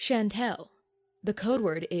 Chantel, the code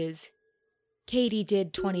word is Katie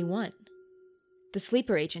did 21. The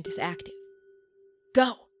sleeper agent is active.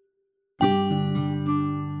 Go!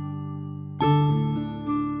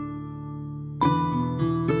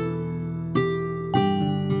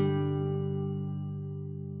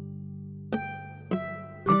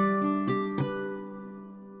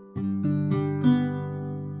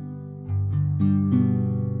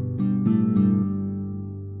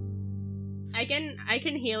 I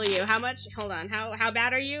can heal you. How much? Hold on. How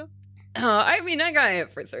bad are you? I mean, I got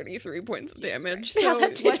hit for 33 points of damage. Yeah, So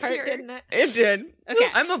that did what's hurt, your- didn't it? it did. Okay.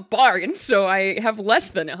 I'm a bard, so I have less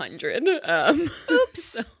than 100. Oops.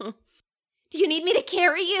 So, Do you need me to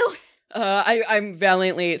carry you? I'm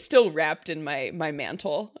valiantly still wrapped in my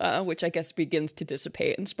mantle, which I guess begins to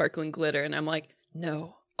dissipate in sparkling glitter, and I'm like,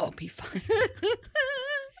 no, I'll be fine.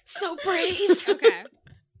 So brave. Okay.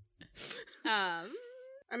 I'm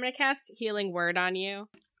gonna cast Healing Word on you.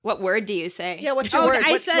 What word do you say? Yeah, what's your word?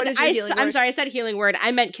 I What- said what is your healing I'm word? sorry. I said Healing Word.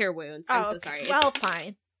 I meant Cure Wounds. I'm so okay. sorry. Well,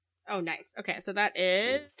 fine. Oh, nice. Okay, so that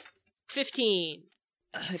is 15.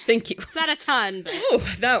 Thank you. It's not a ton, but Ooh,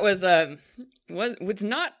 that was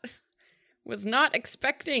was not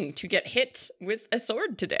expecting to get hit with a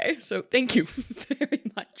sword today. So thank you very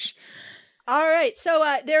much. All right, so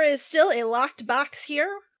there is still a locked box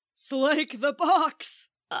here. Slake the box.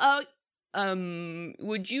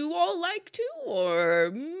 Would you all like to,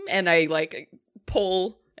 or and I like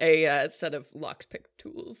pull a set of lockpick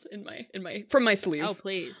tools from my sleeve. Oh,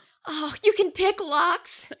 please. Oh, you can pick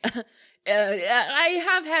locks. I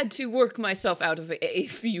have had to work myself out of a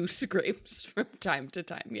few scrapes from time to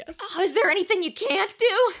time. Yes. Oh, is there anything you can't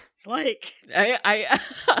do? Slake.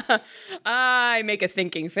 I make a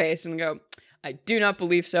thinking face and go, I do not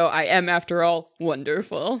believe so. I am, after all,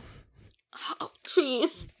 wonderful. Oh,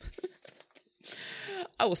 jeez.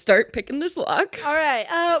 I will start picking this lock. All right,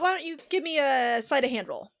 why don't you give me a sleight of hand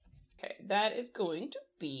roll? Okay, that is going to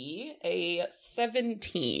be a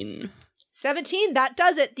 17. 17, that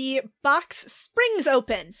does it. The box springs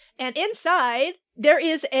open, and inside there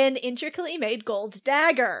is an intricately made gold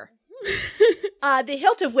dagger. The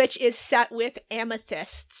hilt of which is set with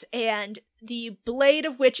amethysts, and the blade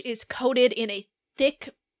of which is coated in a thick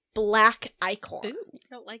black ichor. Ooh. I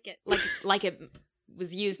don't like it. Like it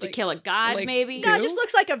was used to kill a god, like- maybe? No, it just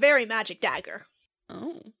looks like a very magic dagger.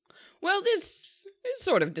 Oh. Well, this is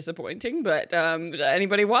sort of disappointing, but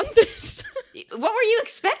anybody want this? What were you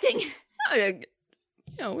expecting?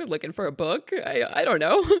 We're looking for a book. I don't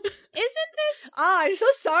know. Isn't this? I'm so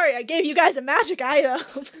sorry I gave you guys a magic item.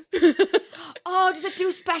 Oh, does it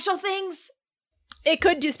do special things? It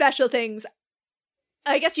could do special things.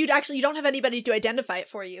 I guess you don't have anybody to identify it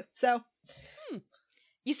for you, so.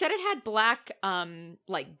 You said it had black,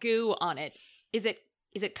 like goo on it. Is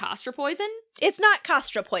it Castor poison? It's not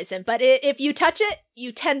Castra poison, but if you touch it,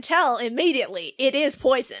 you can tell immediately it is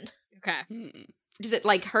poison. Okay. Does it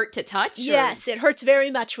like hurt to touch? or- Yes, it hurts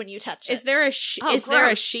very much when you touch it. Is there a Oh, is there a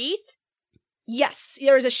gross. sheath? Yes,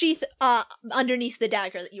 there is a sheath underneath the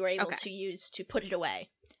dagger that you were able Okay. to use to put it away.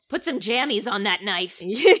 Put some jammies on that knife.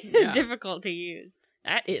 Yeah. Difficult to use.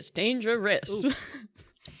 That is dangerous. Ooh.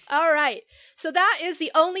 All right, so that is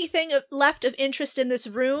the only thing left of interest in this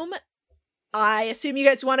room. I assume you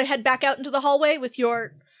guys want to head back out into the hallway with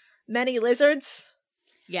your many lizards.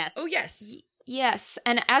 Yes. Oh, yes. Yes,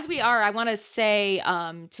 and as we are, I want to say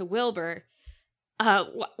to Wilbur,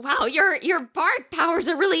 Wow, your bard powers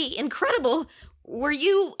are really incredible. Were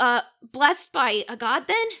you, blessed by a god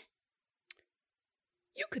then?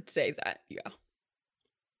 You could say that, yeah.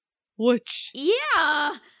 Which?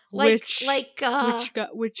 Yeah. Which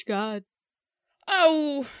god?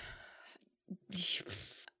 Oh,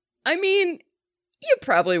 I mean, you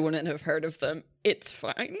probably wouldn't have heard of them. It's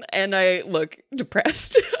fine. And I look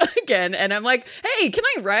depressed again, and I'm like, hey, can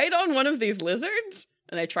I ride on one of these lizards?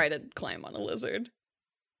 And I try to climb on a lizard.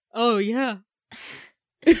 Oh, yeah.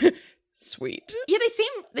 Sweet. Yeah,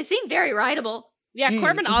 they seem very rideable. Yeah,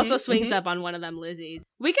 Corbin also swings mhm. up on one of them lizzies.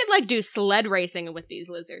 We could, like, do sled racing with these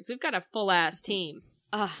lizards. We've got a full-ass team.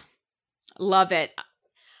 Love it.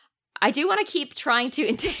 I do want to keep trying to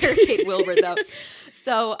interrogate Wilbur, though.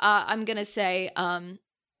 So, I'm gonna say, were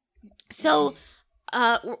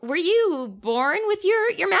you born with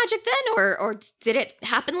your magic then, or did it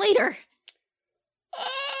happen later?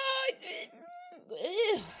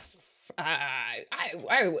 I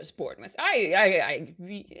was born with. I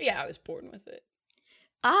was born with it.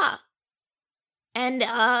 And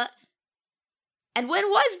when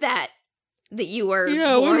was that you were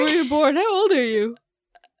Yeah, born? when were you born? How old are you?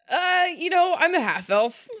 I'm a half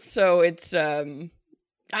elf, so it's I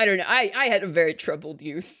don't know. I had a very troubled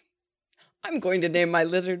youth. I'm going to name my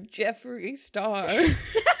lizard Jeffree Star.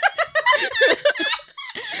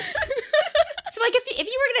 So, like, if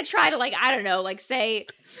you were gonna try to, like, I don't know, like, say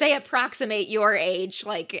approximate your age,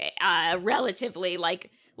 like, relatively, like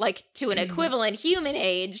to an equivalent human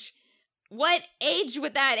age, what age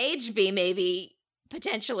would that age be, maybe,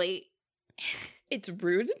 potentially? It's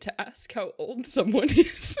rude to ask how old someone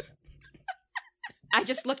is. I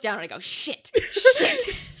just look down and I go, shit.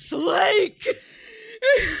 Slake!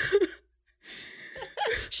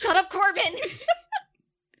 Shut up, Corbin.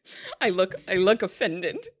 I look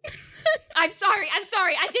offended. I'm sorry.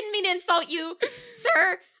 I didn't mean to insult you,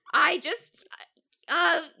 sir. I just,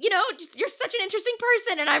 you're such an interesting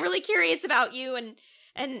person, and I'm really curious about you and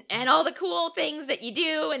all the cool things that you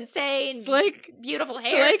do and say. And Slake, beautiful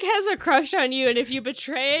hair. Slake has a crush on you, and if you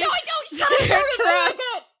betray it, No, I don't. Shut up, Corbin.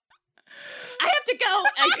 trust. I have to go.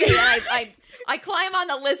 I say that I climb on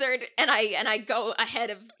the lizard and I go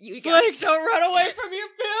ahead of you guys. Slake, don't run away from your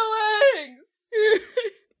feelings.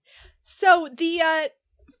 So the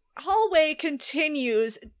hallway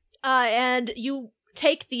continues, and you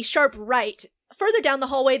take the sharp right. Further down the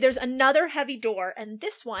hallway, there's another heavy door, and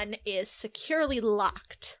this one is securely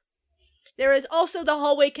locked. There is also the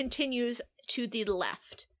hallway continues to the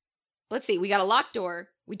left. Let's see. We got a locked door.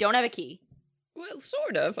 We don't have a key. Well,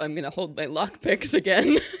 sort of. I'm gonna hold my lockpicks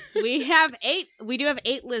again. We do have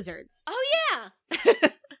 8 lizards. Oh yeah.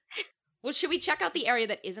 Well, should we check out the area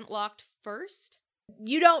that isn't locked first?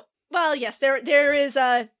 You don't. Well, yes, there is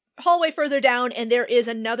a hallway further down, and there is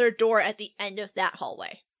another door at the end of that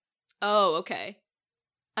hallway. Oh, okay.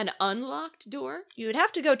 An unlocked door? You would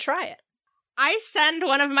have to go try it. I send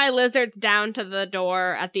one of my lizards down to the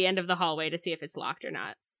door at the end of the hallway to see if it's locked or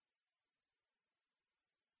not.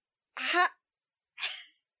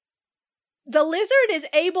 The lizard is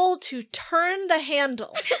able to turn the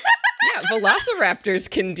handle. Yeah, velociraptors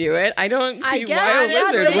can do it. I don't I see guess, why a yeah,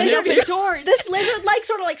 lizard the wouldn't lizard be. doors. This lizard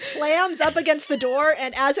sort of slams up against the door,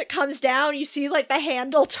 and as it comes down, you see the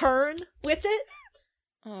handle turn with it.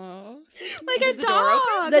 Aww. Like Does a the door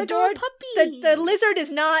dog, The like a door- puppy. The lizard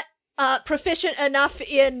is not proficient enough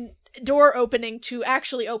in door opening to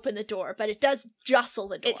actually open the door, but it does jostle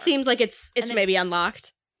the door. It seems like it's And then- maybe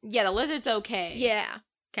unlocked. Yeah, the lizard's okay. Yeah.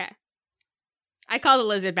 Okay. I call the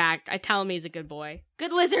lizard back. I tell him he's a good boy.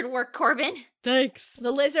 Good lizard work, Corbin. Thanks.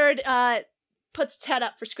 The lizard puts its head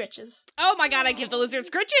up for scritches. Oh my god, I give the lizard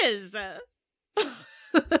scritches.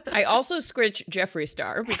 I also scritch Jeffree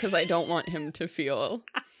Star because I don't want him to feel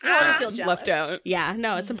You don't want to feel jealous. left out. Yeah,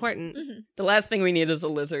 no, it's important. The last thing we need is a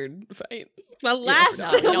lizard fight. The last, no,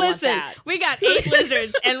 we don't want listen, that. we got 8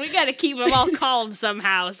 lizards and we gotta keep them all calm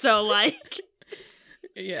somehow. So, like,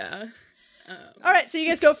 Yeah. All right, so you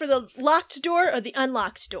guys go for the locked door or the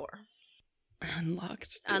unlocked door?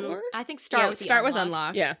 Unlocked door? I think start with the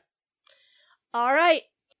unlocked. Yeah. All right.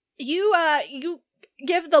 You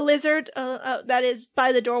give the lizard that is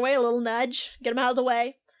by the doorway a little nudge, get him out of the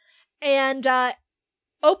way. And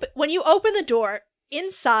when you open the door,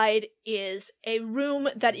 inside is a room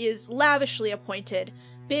that is lavishly appointed.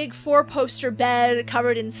 Big 4-poster bed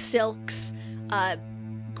covered in silks,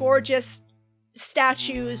 gorgeous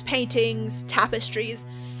statues, paintings, tapestries.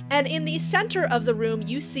 And in the center of the room,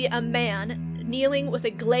 you see a man kneeling with a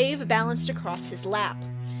glaive balanced across his lap.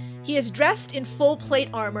 He is dressed in full plate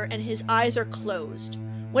armor and his eyes are closed.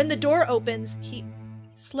 When the door opens, he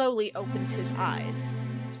slowly opens his eyes.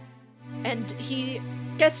 And he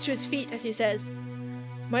gets to his feet as he says,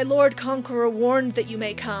 "My Lord Conqueror warned that you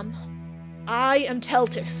may come. I am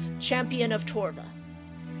Teltis, champion of Torva.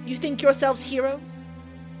 You think yourselves heroes?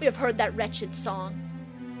 We have heard that wretched song.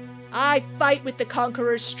 I fight with the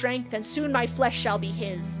Conqueror's strength, and soon my flesh shall be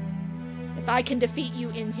his. If I can defeat you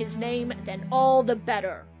in his name, then all the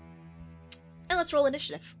better." And let's roll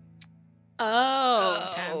initiative.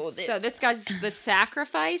 Oh, so this guy's the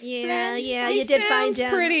sacrifice? then? You did find him.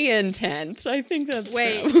 Pretty intense. I think that's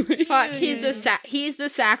Wait, probably- fuck, he's the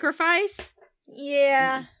sacrifice?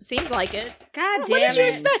 Yeah. Seems like it. God What damn did you it.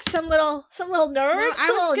 expect? Some little nerd? Well, I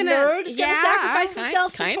some was little gonna- nerd is gonna yeah, sacrifice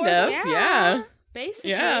themselves to kind Torva? of. Yeah. Basically.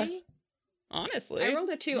 Yeah. Honestly. I rolled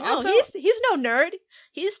a 2. No, Also, he's no nerd.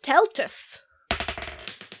 He's Teltis.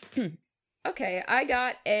 Okay, I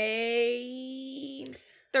got a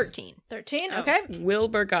 13. 13, Oh, okay.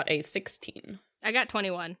 Wilbur got a 16. I got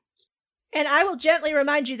 21. And I will gently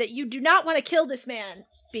remind you that you do not want to kill this man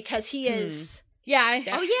because he is... Yeah.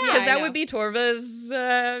 Oh, yeah. Because I that know. would be Torva's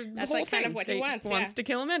That's whole like kind thing. of what he They wants, yeah. to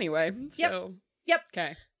kill him anyway. Yep. So. Yep.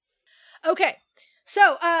 Okay. Okay,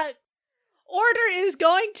 so, order is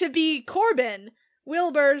going to be Corbin,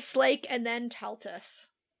 Wilbur, Slake, and then Teltis.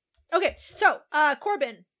 Okay, so,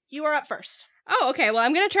 Corbin, you are up first. Oh, okay. Well,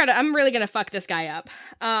 I'm really gonna fuck this guy up.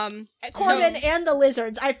 Corbin and the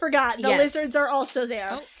lizards. I forgot. The Yes. lizards are also there.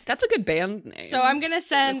 Oh, that's a good band name. So I'm gonna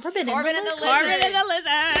send Corbin Corbin and the lizards? Corbin and Lizards. the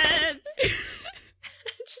lizards.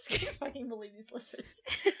 I just can't fucking believe these lizards.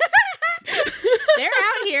 They're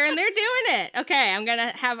out here and they're doing it. Okay, I'm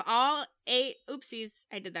gonna have all 8. Oopsies,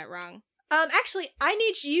 I did that wrong. Actually, I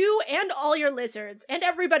need you and all your lizards and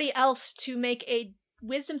everybody else to make a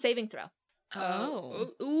wisdom saving throw.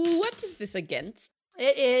 Oh. Ooh, what is this against?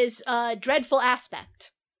 It is a dreadful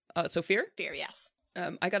aspect. So fear? Fear, yes.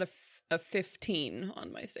 I got a 15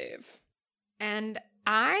 on my save. And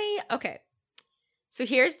okay. So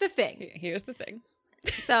here's the thing. Here's the thing.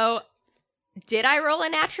 So, did I roll a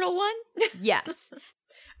natural one? Yes.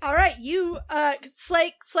 All right, you,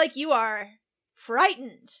 Slake, you are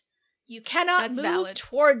frightened. You cannot That's move valid.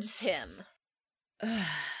 towards him.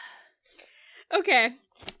 Okay.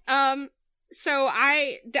 So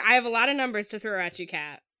I have a lot of numbers to throw at you,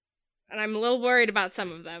 Kat, and I'm a little worried about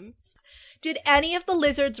some of them. Did any of the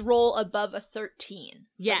lizards roll above a 13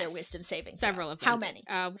 Yes, for their wisdom saving throw? Several of them. How many?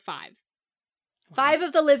 5. 5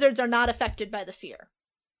 of the lizards are not affected by the fear.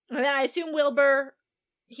 And then I assume Wilbur,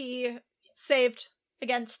 he saved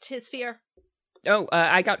against his fear. Oh,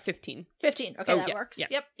 I got 15. 15. Okay, Oh, that yeah, works. yeah.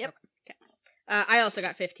 Yep. I also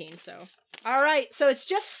got 15. So All right, so it's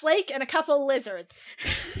just Slake and a couple lizards.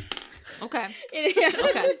 Okay.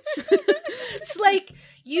 okay. Slake,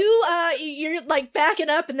 you're like backing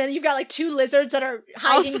up, and then you've got like 2 lizards that are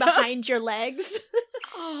hiding Also- behind your legs.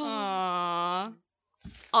 Aww.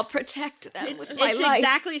 I'll protect them It's with my life.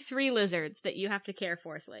 exactly 3 lizards that you have to care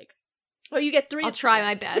for, Slake. Well, you get 3. I'll try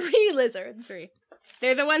my best. 3 lizards. 3.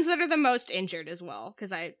 They're the ones that are the most injured as well,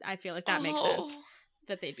 because I feel like that makes sense Oh,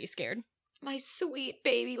 that they'd be scared. My sweet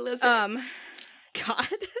baby lizard. God.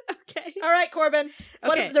 Okay. All right, Corbin.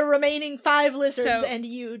 What Okay. do the remaining 5 lizards So- and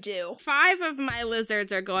you do? 5 of my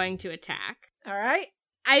lizards are going to attack. All right.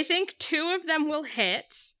 I think 2 of them will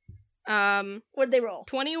hit. What'd they roll?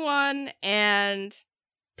 21 and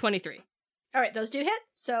 23. All right, those do hit.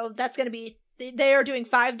 So that's going to be, they are doing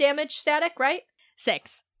 5 damage static, right?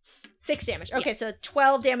 6. 6 damage. Okay, so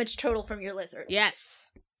 12 damage total from your lizards. Yes.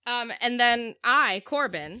 And then I,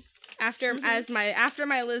 Corbin, after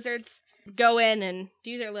my lizards go in and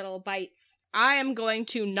do their little bites, I am going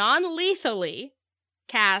to non-lethally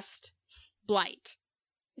cast Blight.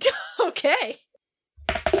 Okay.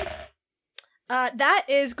 That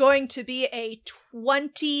is going to be a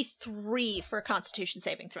 23 for a Constitution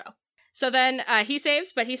saving throw. So then he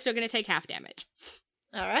saves, but he's still going to take half damage.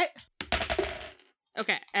 All right.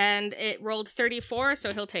 Okay, and it rolled 34,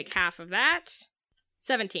 so he'll take half of that.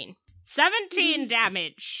 17. 17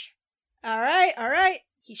 damage! All right.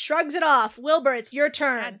 He shrugs it off. Wilbur, it's your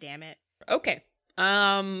turn. God damn it. Okay.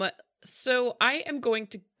 So I am going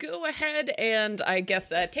to go ahead and I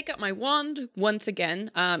guess take out my wand once again.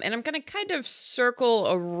 And I'm going to kind of circle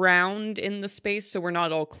around in the space so we're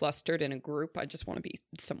not all clustered in a group. I just want to be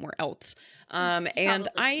somewhere else. And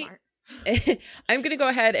Probably smart. I'm going to go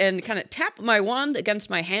ahead and kind of tap my wand against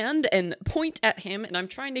my hand and point at him, and I'm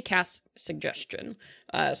trying to cast suggestion.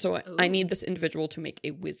 So I need this individual to make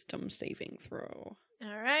a wisdom saving throw.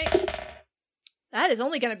 All right. That is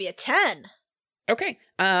only going to be a 10. Okay.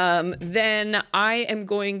 Then I am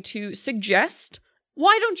going to suggest,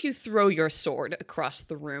 why don't you throw your sword across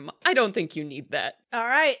the room? I don't think you need that. All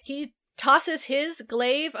right. He tosses his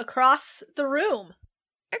glaive across the room.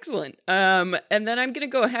 Excellent. And then I'm going to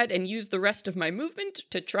go ahead and use the rest of my movement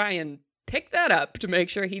to try and pick that up to make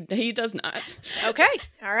sure he does not. Okay.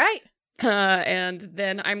 All right. And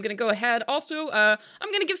then I'm going to go ahead. Also, I'm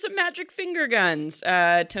going to give some magic finger guns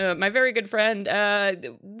to my very good friend.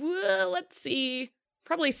 Let's see.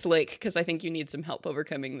 Probably Slake, because I think you need some help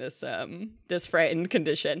overcoming this this frightened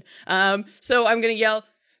condition. So I'm going to yell,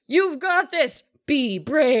 "You've got this! Be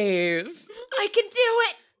brave!" I can do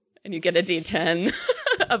it! And you get a D10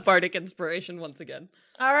 of Bardic Inspiration once again.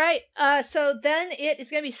 All right. So then it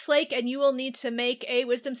is going to be Slake, and you will need to make a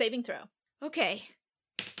Wisdom saving throw. Okay.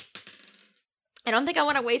 I don't think I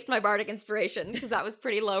want to waste my Bardic Inspiration, because that was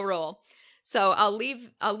pretty low roll. So I'll leave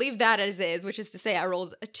that as is, which is to say I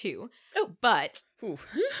rolled a 2. Oh. But Ooh.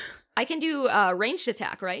 I can do ranged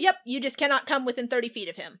attack, right? Yep. You just cannot come within 30 feet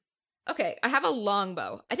of him. Okay, I have a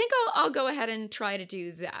longbow. I think I'll go ahead and try to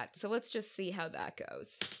do that. So let's just see how that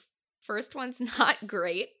goes. First one's not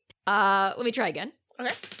great. Let me try again.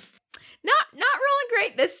 Okay. Not rolling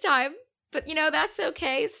great this time, but that's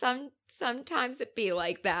okay. Sometimes it be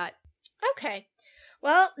like that. Okay.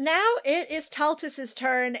 Well, now it is Taltus's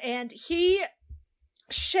turn, and he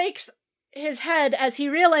shakes his head as he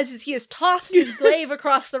realizes he has tossed his glaive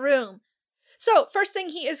across the room. So, first thing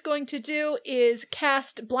he is going to do is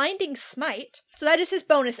cast Blinding Smite. So that is his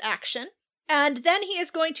bonus action. And then he is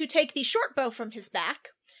going to take the short bow from his back,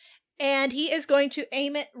 and he is going to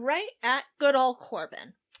aim it right at good old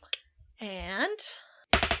Corbin. And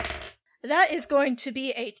that is going to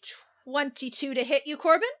be a 22 to hit you,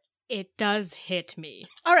 Corbin. It does hit me.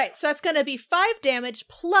 All right, so that's going to be 5 damage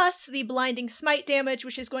plus the Blinding Smite damage,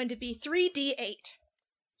 which is going to be 3d8.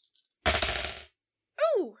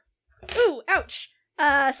 Ooh! Ooh, ouch. So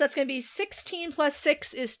that's going to be 16 plus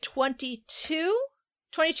 6 is 22.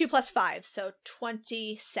 22 plus 5, so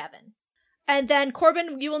 27. And then,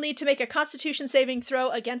 Corbin, you will need to make a Constitution saving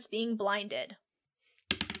throw against being blinded.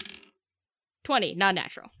 20, not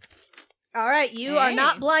natural. All right, you are Hey.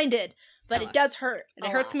 not blinded, but Oh. it does hurt. It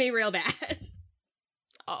hurts me real bad.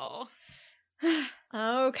 Oh.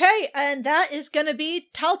 Okay, and that is going to be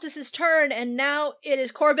Taltus's turn, and now it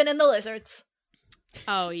is Corbin and the lizards.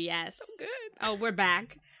 Oh, yes. Good. Oh, we're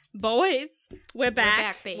back. Boys, we're back.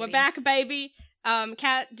 back, baby. We're back, baby.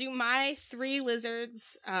 Kat, do my 3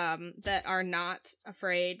 lizards that are not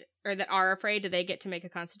afraid, or that are afraid, do they get to make a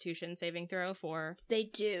Constitution saving throw for... They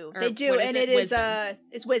do. Or They do, what is and it? it is Wisdom.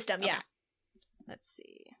 it's wisdom, yeah. Okay. Let's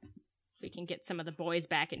see if we can get some of the boys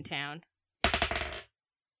back in town.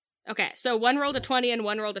 Okay, so 1 rolled a 20 and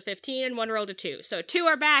 1 rolled a 15 and 1 rolled a 2. So 2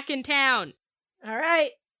 are back in town. All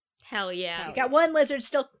right. Hell yeah. You got 1 lizard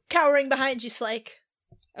still cowering behind you, Slake.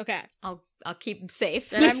 Okay. I'll keep him safe.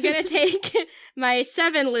 Then I'm gonna take my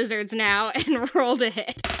 7 lizards now and roll to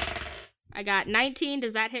hit. I got 19.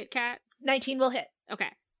 Does that hit, Kat? 19 will hit. Okay.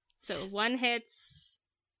 So 1 hits.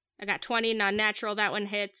 I got 20 non-natural. That one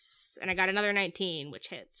hits. And I got another 19, which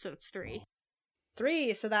hits. So it's 3.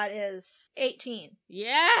 3, so that is 18.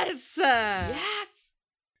 Yes! Yes.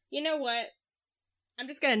 You know what? I'm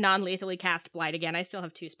just gonna non-lethally cast Blight again. I still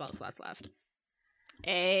have 2 spell slots left.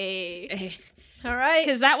 Hey. All right.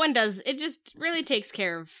 Because that one it just really takes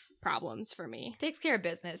care of problems for me. Takes care of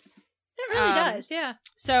business. It really does, yeah.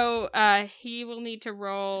 So, he will need to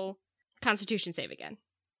roll Constitution save again.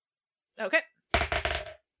 Okay.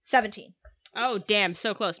 17. Oh, damn,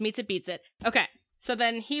 so close. Meets it, beats it. Okay, so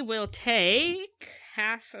then he will take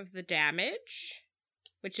half of the damage,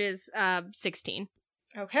 which is 16.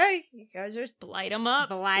 Okay, you guys are... Blight him up.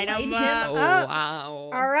 Blight him Blight him up. Oh, up.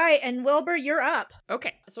 wow. All right, and Wilbur, you're up.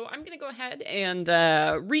 Okay, so I'm going to go ahead and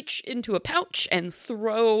reach into a pouch and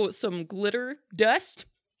throw some glitter dust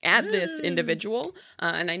at this individual,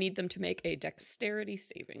 and I need them to make a dexterity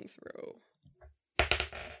saving throw.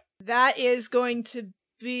 That is going to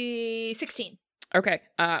be 16. Okay,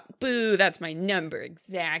 boo, that's my number,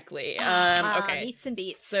 exactly. Okay. Meets and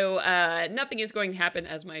beats. So, nothing is going to happen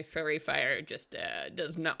as my fairy fire just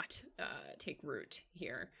does not take root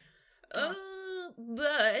here.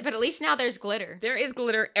 But But at least now there's glitter. there is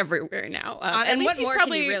glitter everywhere now. And at least what he's more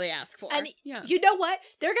probably can you really ask for? And yeah. you know what?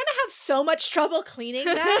 They're going to have so much trouble cleaning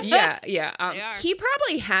that. Yeah. They are. He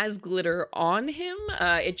probably has glitter on him.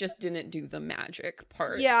 It just didn't do the magic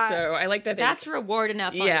part. Yeah. So I like that. That's reward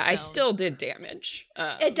enough. on yeah. its I own. still did damage.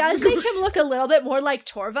 It does make him look a little bit more like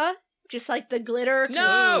Torva. Just like the glitter. 'cause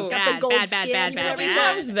No. he's got the Bad, gold bad, bad, skin bad, and bad, He everything.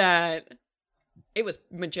 bad. loves that. It was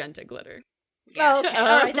magenta glitter. Oh, okay. All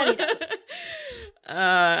right, then he does.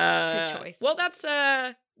 Good choice. Well, that's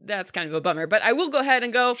kind of a bummer, but I will go ahead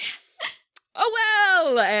and go, oh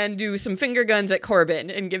well, and do some finger guns at Corbin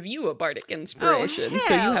and give you a bardic inspiration.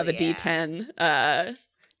 So you hell have a yeah. D10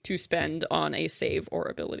 to spend on a save or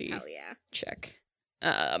ability Hell yeah. check.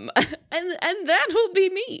 And that will be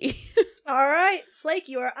me. All right, Slake,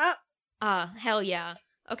 you are up. Hell yeah.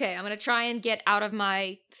 Okay, I'm gonna try and get out of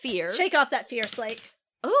my fear. Shake off that fear, Slake.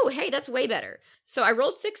 Oh, hey, that's way better. So I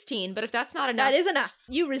rolled 16, but if that's not enough... That is enough.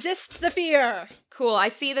 You resist the fear. Cool, I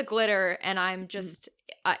see the glitter, and I'm just...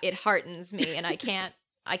 it heartens me, and I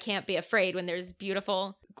can't be afraid when there's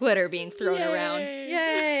beautiful glitter being thrown around.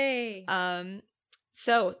 Yay.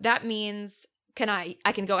 So that means... I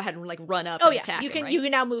can go ahead and, like, run up Oh, and yeah. attack him, right? You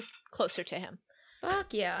can now move closer to him.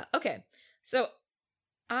 Fuck yeah. Okay. So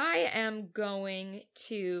I am going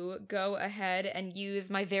to go ahead and use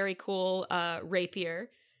my very cool rapier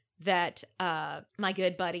that my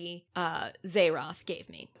good buddy Zaroth gave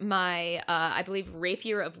me. My, I believe,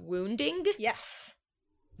 Rapier of Wounding. Yes.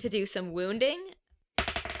 To do some wounding.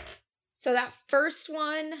 So that first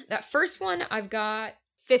one, I've got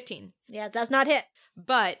 15. Yeah, it does not hit.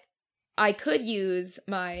 But I could use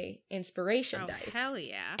my inspiration dice. Hell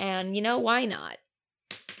yeah. And you know, why not?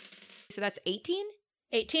 So that's 18?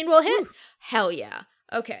 18 will hit. Woo. Hell yeah.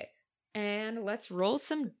 Okay. And let's roll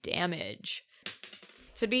some damage.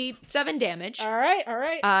 So it'd be 7 damage. All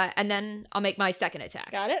right. And then I'll make my second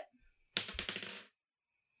attack. Got it.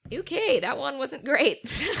 Okay, that one wasn't great.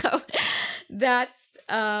 So that's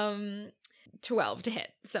 12 to hit.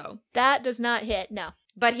 So that does not hit. No.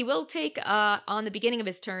 But he will take on the beginning of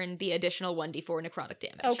his turn the additional 1d4 necrotic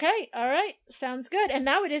damage. Okay. All right. Sounds good. And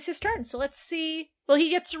now it is his turn. So let's see. Well, he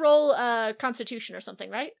gets to roll Constitution or something,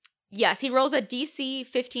 right? Yes, he rolls a DC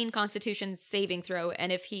 15 Constitution saving throw, and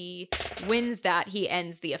if he wins that, he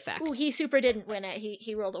ends the effect. Ooh, he super didn't win it.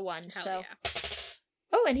 He rolled a 1. Hell so. yeah.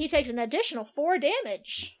 Oh, and he takes an additional 4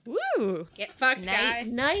 damage. Woo! Get fucked, Nice.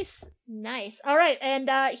 guys. Nice. All right, and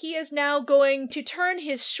he is now going to turn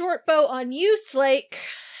his short bow on you, Slake.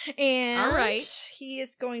 And all right. He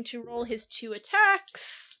is going to roll his 2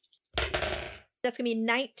 attacks. That's going to be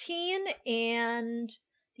 19, and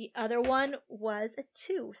the other one was a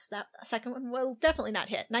 2. So that second one will definitely not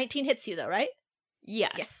hit. 19 hits you, though, right?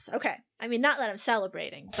 Yes. Yes. Okay. I mean, not that I'm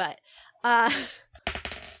celebrating, but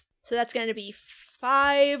so that's going to be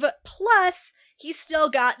 5 plus. He's still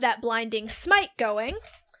got that blinding smite going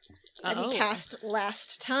that he cast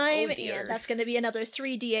last time, Oh, dear. and that's going to be another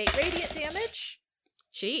 3d8 radiant damage.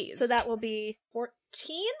 Jeez. So that will be 14.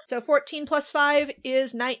 So 14 plus 5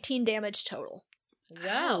 is 19 damage total.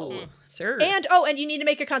 Wow. Sir. And you need to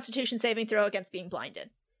make a Constitution saving throw against being blinded.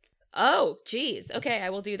 Oh, jeez. Okay, I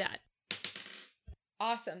will do that.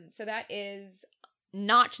 Awesome. So that is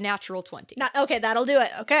not natural 20. Okay, that'll do it.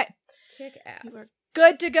 Okay. Kick ass. You are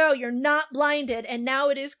good to go. You're not blinded, and now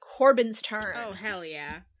it is Corbin's turn. Oh, hell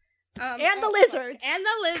yeah. And the lizards. And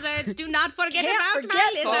the lizards. Do not forget Can't about forget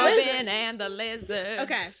my lizards. Corbin and the lizards.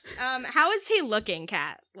 Okay. How is he looking,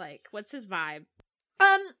 Kat? Like, what's his vibe?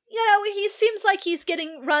 He seems like he's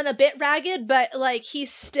getting run a bit ragged, but like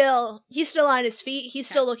he's still on his feet. He's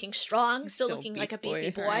still looking strong, still looking like a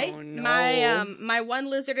beefy boy. Oh, no. My one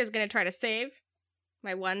lizard is gonna try to save.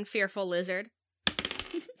 My one fearful lizard.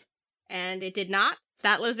 And it did not.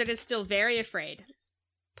 That lizard is still very afraid.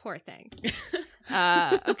 Poor thing.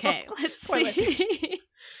 Okay, let's Poor see.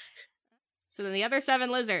 So then the other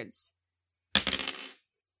 7 lizards.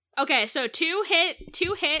 Okay, so 3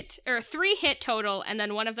 hit total, and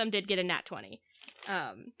then one of them did get a nat 20.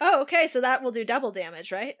 Oh, okay, so that will do double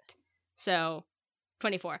damage, right? So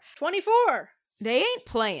 24. 24. They ain't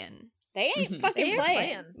playing. They ain't fucking They ain't playing.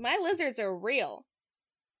 playing. My lizards are real.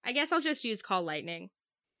 I guess I'll just use Call Lightning.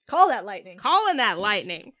 Call that lightning. Calling that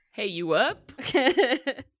lightning. Hey, you up?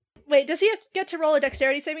 Wait, does he get to roll a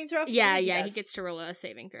dexterity saving throw? Yeah, I think he does. gets to roll a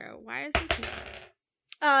saving throw. Why is this not?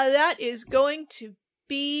 That is going to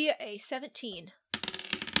be a 17.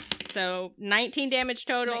 So 19 damage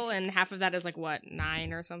total, 19. and half of that is like what,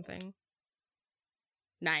 9 or something?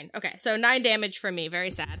 9. Okay, so 9 damage from me. Very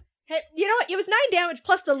sad. Hey, you know what? It was 9 damage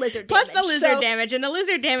plus the lizard Plus damage. the lizard so damage, and the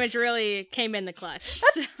lizard damage really came in the clutch.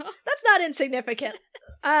 So. That's not insignificant.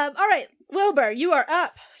 All right, Wilbur, you are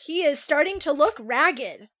up. He is starting to look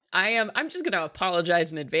ragged. I'm just going to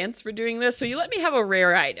apologize in advance for doing this. So you let me have a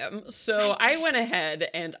rare item. So I went ahead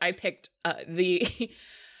and I picked the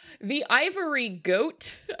ivory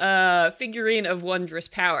goat figurine of wondrous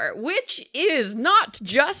power, which is not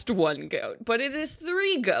just one goat, but it is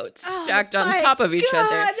 3 goats stacked on My top of each other.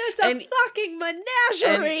 God, It's a And- fucking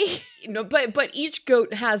menagerie. But each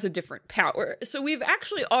goat has a different power. So we've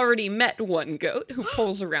actually already met one goat who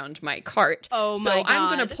pulls around my cart. Oh my So I'm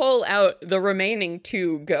going God. to pull out the remaining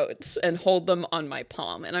 2 goats and hold them on my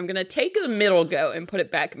palm. And I'm going to take the middle goat and put it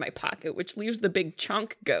back in my pocket, which leaves the big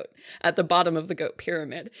chunk goat at the bottom of the goat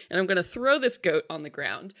pyramid. And I'm going to throw this goat on the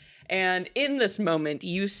ground. And in this moment,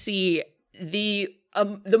 you see the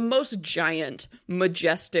most giant,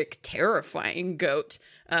 majestic, terrifying goat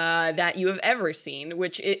that you have ever seen,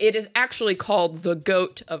 which it is actually called the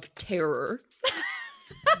Goat of Terror.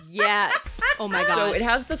 Yes. Oh my god. So it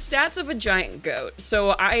has the stats of a giant goat.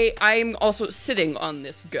 So I'm also sitting on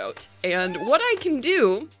this goat. And what I can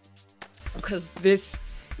do, because this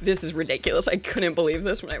is ridiculous. I couldn't believe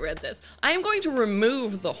this when I read this. I am going to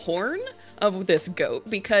remove the horn of this goat,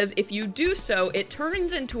 because if you do so, it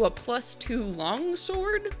turns into a +2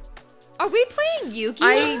 longsword. Are we playing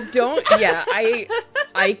Yu-Gi-Oh?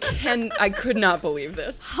 I could not believe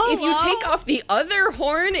this. If you take off the other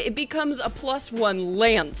horn, it becomes a +1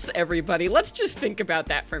 lance, everybody. Let's just think about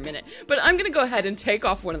that for a minute. But I'm gonna go ahead and take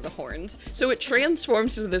off one of the horns. So it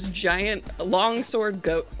transforms into this giant longsword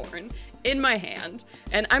goat horn in my hand.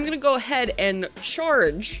 And I'm gonna go ahead and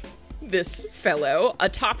charge this fellow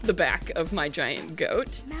atop the back of my giant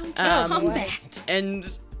goat. And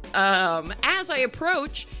as I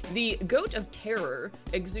approach, the Goat of Terror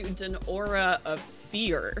exudes an aura of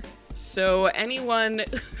fear. So anyone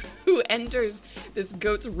who enters this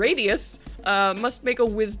goat's radius must make a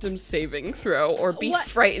wisdom saving throw or be What?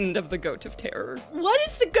 frightened of the Goat of Terror. What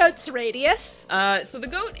is the goat's radius? So the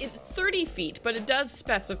goat is 30 feet, but it does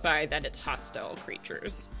specify that it's hostile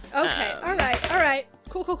creatures. Okay, all right.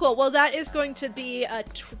 Cool. Well, that is going to be a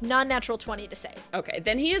non-natural 20 to save. Okay,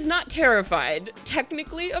 then he is not terrified,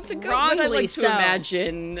 technically, of the goat. But I Wrongly like to so.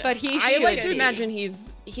 But he I like should to be. imagine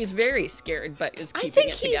he's very scared, but is I keeping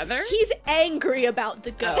think it together. he's angry about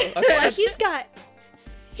the goat. Oh, okay, Like he's got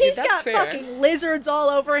that's got fair. fucking lizards all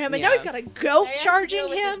over him, and now Yeah. he's got a goat charging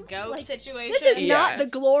him. goat Like, situation. this is Yeah. not the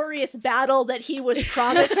glorious battle that he was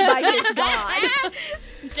promised by his god.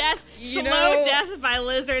 Death, You slow know- death by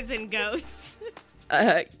lizards and goats.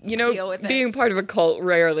 Deal with it. Being part of a cult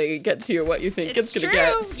rarely gets you what you think it's gonna true.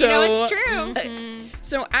 get. So, it's true.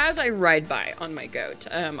 So as I ride by on my goat,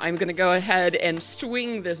 I'm gonna go ahead and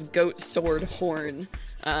swing this goat sword horn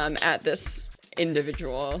at this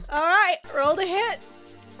individual. All right, roll the hit.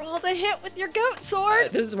 Roll the hit with your goat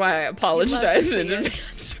sword. This is why I apologize in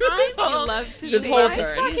advance for this I whole, love to this see whole it. I'm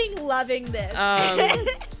turn. fucking loving this Um,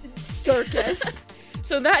 circus.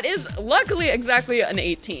 so that is luckily exactly an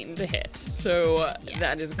 18 to hit. So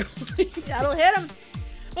that is going. That'll hit him.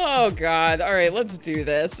 Oh god. All right, let's do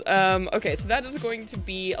this. Okay, so that is going to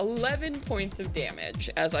be 11 points of damage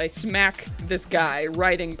as I smack this guy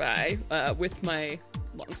riding by with my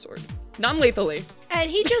longsword. Non-lethally. And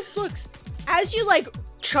he just looks, as you like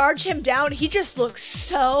charge him down, he just looks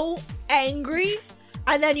so angry.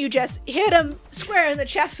 And then you just hit him square in the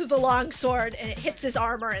chest with the long sword, and it hits his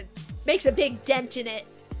armor and makes a big dent in it.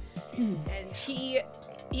 And he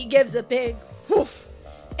gives a big whoof.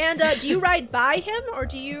 And do you ride by him, or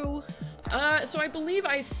do you? So I believe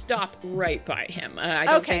I stop right by him. I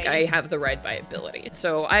don't think I have the ride-by ability.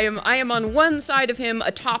 So I am on one side of him,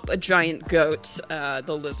 atop a giant goat. The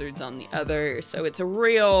lizard's on the other. So it's a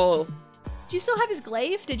real. Do you still have his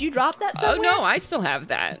glaive? Did you drop that Oh somewhere? no, I still have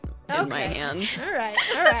that in my Okay. hands. All right.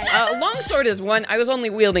 Longsword is one. I was only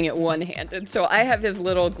wielding it one-handed, so I have his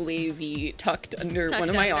little glaive tucked under one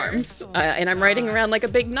of my under. arms, and I'm riding around like a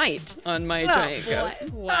big knight on my giant goat.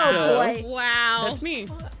 Wow. Oh boy. Wow. That's me.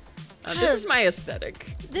 This is my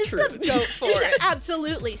aesthetic. This True. is a goat for it.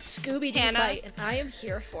 Absolutely, Scooby Doo Hannah. fight, and I am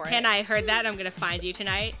here for it. Hannah, I heard that. I'm gonna find you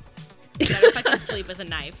tonight. Better if I can sleep with a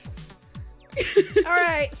knife. All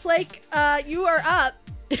right, Slake, you are up.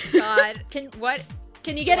 God. Can What?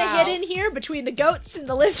 you get Wow. a hit in here between the goats and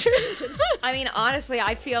the lizard? I mean, honestly,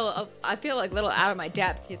 I feel like a little out of my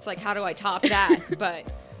depth. It's like, how do I top that?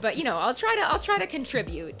 but you know, I'll try to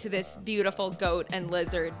contribute to this beautiful goat and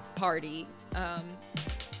lizard party.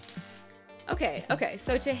 Okay.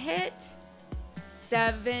 So to hit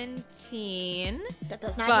 17, That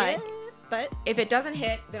does not But- hit. But if it doesn't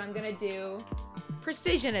hit, then I'm gonna do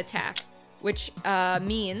precision attack, which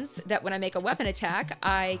means that when I make a weapon attack,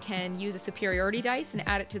 I can use a superiority dice and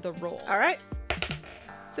add it to the roll. all right,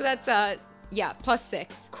 So that's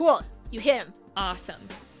 +6. cool. You hit him. Awesome.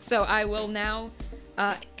 So I will now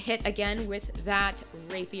hit again with that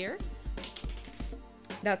rapier.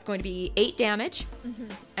 That's going to be 8 damage.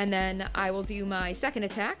 And then I will do my second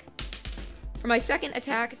attack. For my second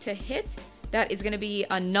attack to hit, that is going to be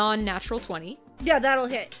a non-natural 20. Yeah, that'll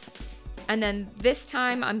hit. And then this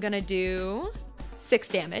time I'm gonna do 6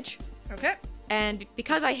 damage. Okay. And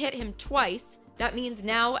because I hit him twice, that means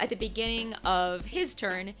now at the beginning of his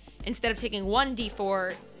turn, instead of taking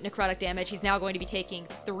 1d4 necrotic damage, he's now going to be taking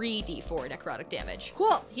 3d4 necrotic damage.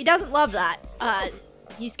 Cool. He doesn't love that.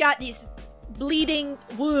 He's got these bleeding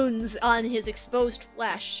wounds on his exposed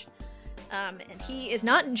flesh, and he is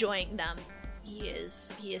not enjoying them. He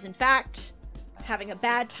is in fact having a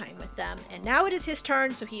bad time with them. And now it is his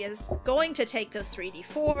turn, so he is going to take those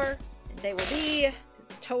 3d4, and they will be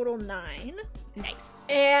total 9. Nice.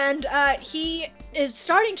 And he is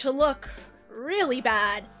starting to look really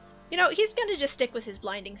bad. You know, he's going to just stick with his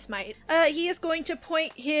blinding smite. He is going to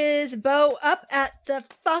point his bow up at the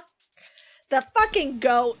fucking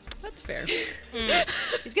goat. That's fair.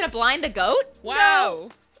 He's gonna blind the goat? Wow.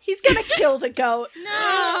 He's gonna kill the goat.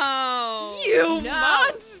 No. You No.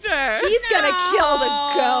 monster. He's gonna kill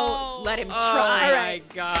the goat. Let him Oh try. my Alright.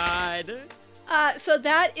 god. So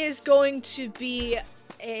that is going to be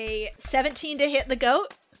a 17 to hit the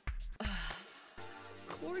goat.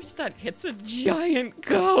 Of course that hits a giant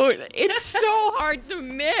goat. It's so hard to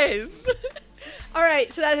miss. All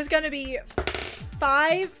right, so that is going to be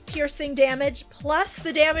 5 piercing damage plus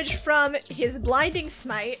the damage from his blinding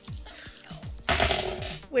smite,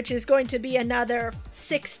 which is going to be another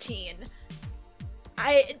 16.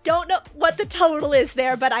 I don't know what the total is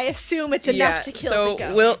there, but I assume it's enough to kill the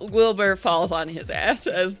goat. So Wilbur falls on his ass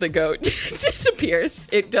as the goat disappears.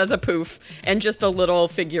 It does a poof, and just a little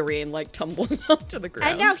figurine like tumbles onto the ground.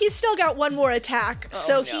 And now he's still got one more attack,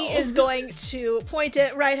 so no. he is going to point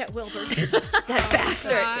it right at Wilbur. That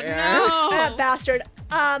bastard. God, Yeah. no. That bastard.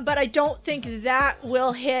 But I don't think that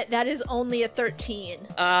will hit. That is only a 13.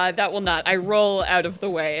 That will not. I roll out of the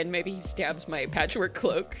way, and maybe he stabs my patchwork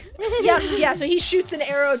cloak. Yeah, so he shoots an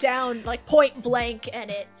arrow down, like, point blank, and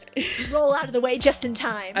it roll out of the way just in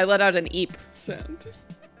time. I let out an eep sound.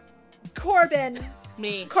 Corbin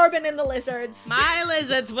Me. and the lizards. My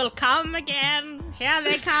lizards will come again. Here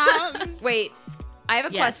they come. Wait, I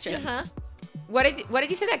have a Yes. question. Uh-huh. What did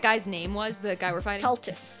you say that guy's name was? The guy we're fighting?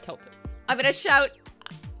 Teltus. I'm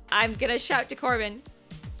gonna shout to Corbin.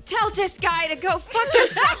 Tell this guy to go fuck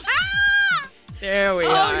himself. There we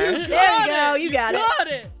are. There you go, you got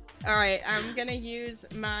it. All right, I'm gonna use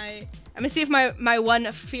my. I'm gonna see if my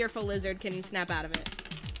one fearful lizard can snap out of it.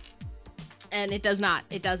 And it does not.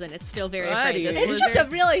 It doesn't. It's still very afraid. Buddy. It's just a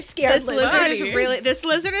really scared This lizard. lizard is Buddy. really. This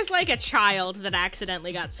lizard is like a child that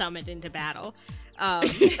accidentally got summoned into battle.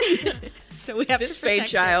 So we have This to fey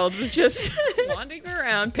protect child was just wandering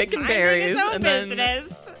around picking him. berries, Minding his own and then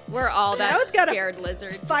business. We're all Now that it's gotta- scared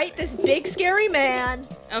lizard. Fight this big scary man.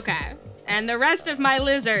 Okay, and the rest of my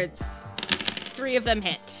lizards, 3 of them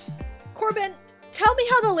hit. Corbin, tell me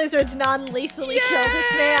how the lizards non-lethally kill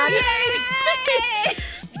this man.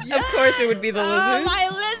 of course it would be the Oh, lizard. my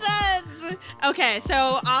lizards! Okay,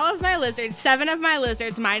 so all of my lizards, 7 of my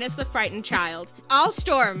lizards minus the frightened child, all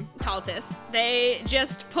storm Taltus. They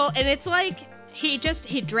just pull, and it's like he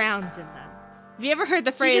drowns in them. Have you ever heard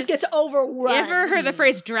the He phrase? just gets overrun. You ever heard the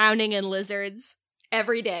phrase "drowning in lizards"?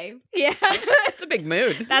 Every day. Yeah. It's a big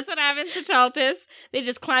mood. That's what happens to Taltus. They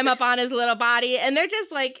just climb up on his little body, and they're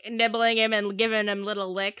just like nibbling him and giving him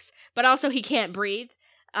little licks, but also he can't breathe.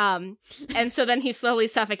 And so then he slowly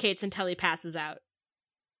suffocates until he passes out.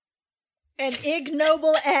 An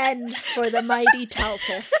ignoble end for the mighty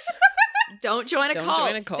Teltus. Don't join a Don't cult.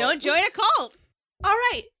 join a cult. Don't join a cult. All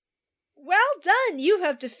right. Well done. You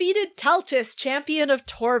have defeated Teltus, champion of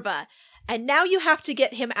Torva. And now you have to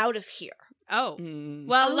get him out of here. Oh. Mm.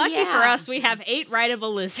 Well, Oh, lucky yeah. for us, we have 8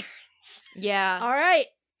 rideable lizards. Yeah. All right.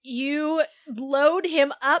 You load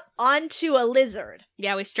him up onto a lizard.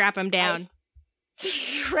 Yeah, we strap him down.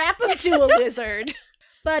 Trap him to a lizard.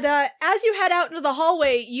 But as you head out into the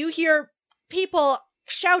hallway, you hear people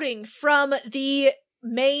shouting from the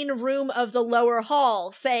main room of the lower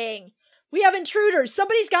hall saying, "We have intruders.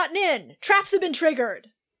 Somebody's gotten in. Traps have been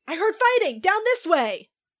triggered. I heard fighting down this way."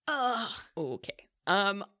 Ugh. Okay.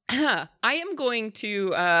 I am going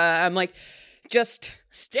to, I'm like, just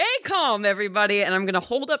stay calm, everybody. And I'm going to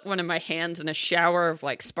hold up one of my hands, and a shower of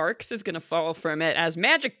like sparks is going to fall from it as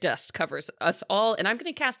magic dust covers us all. And I'm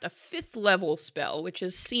going to cast a 5th level spell, which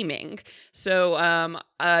is Seeming. So,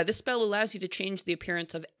 this spell allows you to change the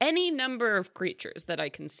appearance of any number of creatures that I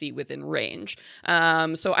can see within range.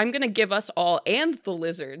 So I'm going to give us all and the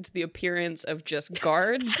lizards the appearance of just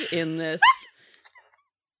guards in this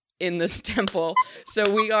temple. So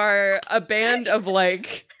we are a band of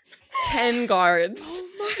like 10 guards.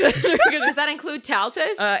 Does that include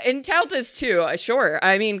Taltus? And Taltus too, sure.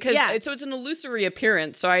 I mean, because Yeah. so it's an illusory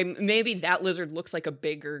appearance, so maybe that lizard looks like a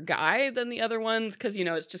bigger guy than the other ones, because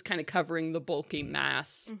it's just kind of covering the bulky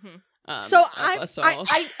mass. So of us all.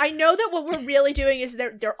 I know that what we're really doing is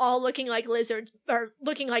they're all looking like lizards or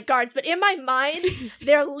looking like guards, but in my mind,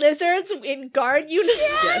 they're lizards in guard uniforms.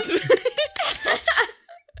 Yes.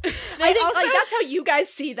 I think like that's how you guys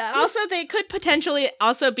see them. Also, they could potentially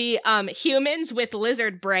also be humans with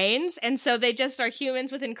lizard brains, and so they just are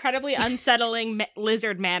humans with incredibly unsettling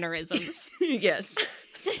lizard mannerisms. Yes.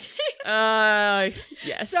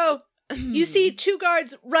 Yes. So you see two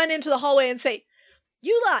guards run into the hallway and say,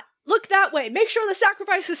 "You lot, look that way. Make sure the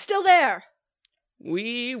sacrifice is still there."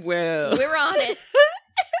 We will. We're on it.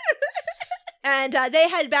 And they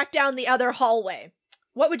head back down the other hallway.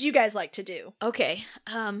 What would you guys like to do? Okay.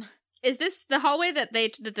 Is this the hallway that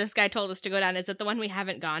this guy told us to go down? Is it the one we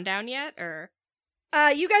haven't gone down yet, or?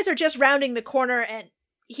 You guys are just rounding the corner, and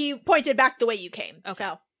he pointed back the way you came. Okay.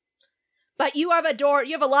 So, but you have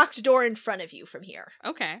a locked door in front of you from here.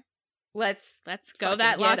 Okay, Let's go fucking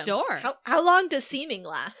that get locked 'em. door. How long does seeming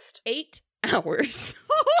last? 8 hours.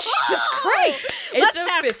 Jesus Christ! Let's It's a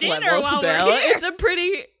have 5th dinner level while we're spell. here.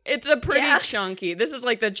 It's a pretty Yeah. chunky. This is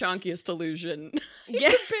like the chunkiest illusion.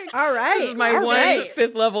 Yeah. All right. This is my all one right.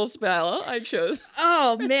 5th level spell I chose.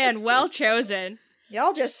 Oh man, well chosen.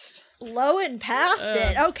 Y'all just blowing past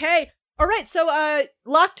it. Okay. All right. So,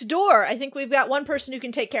 locked door. I think we've got one person who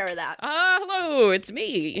can take care of that. Hello, it's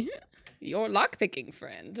me, your lockpicking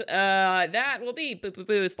friend. That will be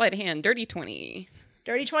sleight of hand, dirty 20.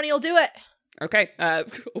 Dirty 20 will do it. Okay,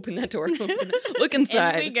 open that door. Look In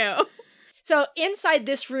inside. we go. So, inside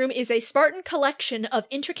this room is a Spartan collection of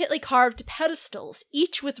intricately carved pedestals,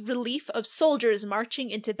 each with relief of soldiers marching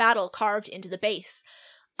into battle carved into the base.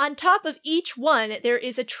 On top of each one, there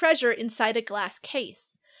is a treasure inside a glass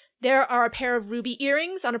case. There are a pair of ruby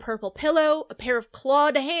earrings on a purple pillow, a pair of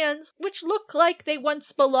clawed hands, which look like they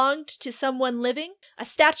once belonged to someone living, a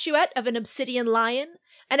statuette of an obsidian lion,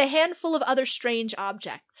 and a handful of other strange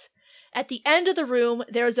objects. At the end of the room,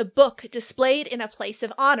 there is a book displayed in a place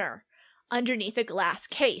of honor, underneath a glass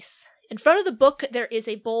case. In front of the book, there is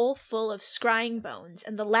a bowl full of scrying bones,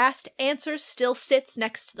 and the last answer still sits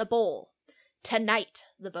next to the bowl. "Tonight,"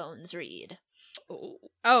 the bones read.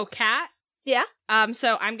 Oh, Cat. Yeah?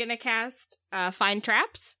 So I'm gonna cast Find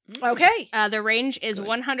Traps. Okay. The range is Good.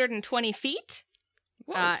 120 feet.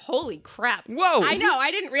 Whoa, holy crap. Whoa! I know, I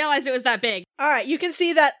didn't realize it was that big. All right, you can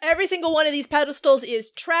see that every single one of these pedestals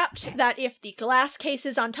is trapped, that if the glass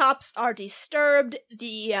cases on tops are disturbed,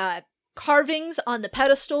 the carvings on the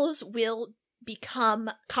pedestals will become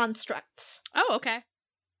constructs. Oh, okay.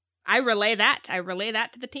 I relay that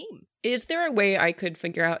to the team. Is there a way I could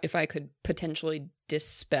figure out if I could potentially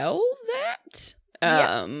dispel that?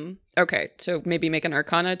 Yeah. Okay, so maybe make an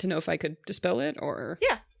Arcana to know if I could dispel it, or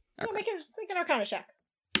Yeah. Okay. Make an Arcana check.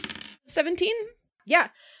 17. Yeah.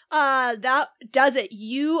 That does it.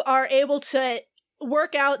 You are able to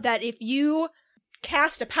work out that if you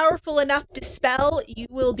cast a powerful enough dispel, you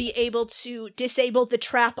will be able to disable the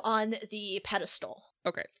trap on the pedestal.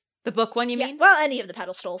 Okay. The book one, you Yeah, mean? well, any of the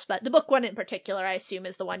pedestals, but the book one in particular, I assume,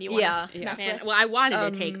 is the one you want Yeah. to Yeah. mess Man, with. well, I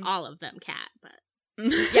wanted to take all of them, Cat, but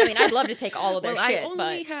Yeah, I mean, I'd love to take all of their Well, shit, I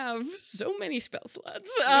only but... have so many spell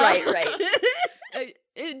slots. Right.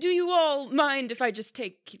 Do you all mind if I just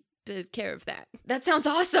take care of that? That sounds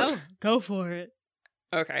awesome. go for it.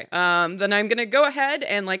 Okay. Then I'm gonna go ahead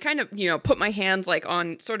and kind of, put my hands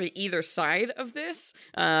on sort of either side of this,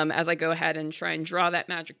 as I go ahead and try and draw that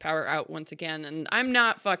magic power out once again. And I'm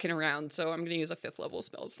not fucking around, so I'm gonna use a 5th level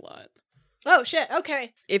spell slot. Oh, shit,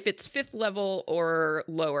 okay. If it's 5th level or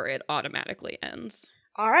lower, it automatically ends.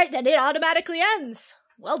 All right, then it automatically ends.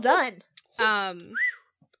 Well done.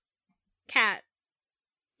 Cat.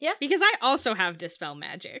 Yeah? Because I also have Dispel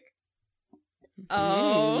Magic.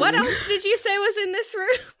 Oh. What else did you say was in this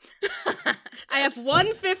room? I have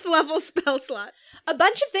 1 5th level spell slot. A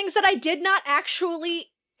bunch of things that I did not actually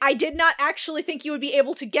think you would be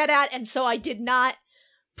able to get at, and so I did not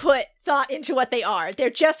put thought into what they are. They're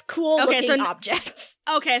just cool Okay, looking so objects.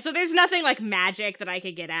 Okay, so there's nothing like magic that I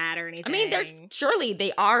could get at or anything. I mean, surely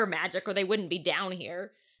they are magic or they wouldn't be down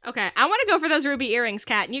here. Okay, I want to go for those ruby earrings,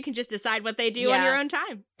 Cat, and you can just decide what they do on Yeah. your own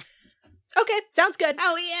time. Okay, sounds good.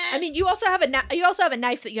 Oh yeah. I mean, you also have a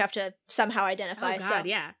knife that you have to somehow identify. oh god, so.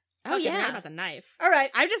 yeah. Oh, Fucking yeah. forgot about the knife. All right.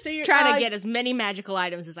 I'm just So you're trying to get as many magical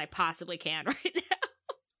items as I possibly can right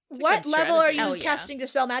now. What good level are strategy. you Hell yeah. casting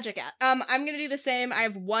Dispel Magic at? I'm gonna do the same. I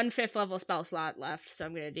have one 5th level spell slot left, so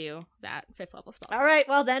I'm gonna do that 5th level spell slot. All right,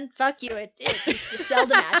 well then, fuck you. It dispel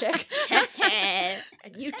the magic. And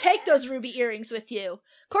you take those ruby earrings with you.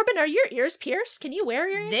 Corbin, are your ears pierced? Can you wear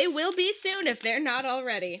earrings? They will be soon if they're not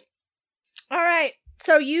already. All right,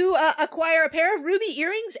 so you acquire a pair of ruby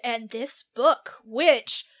earrings and this book,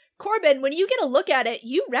 which, Corbin, when you get a look at it,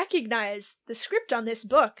 you recognize the script on this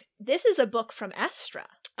book. This is a book from Estra.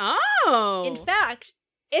 Oh! In fact,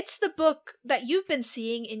 it's the book that you've been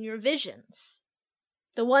seeing in your visions.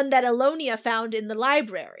 The one that Elonia found in the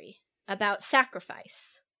library about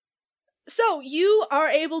sacrifice. So you are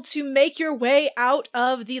able to make your way out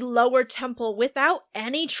of the lower temple without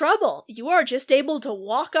any trouble. You are just able to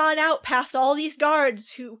walk on out past all these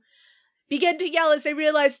guards who begin to yell as they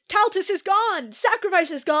realize Taltus is gone!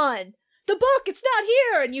 Sacrifice is gone! The book, it's not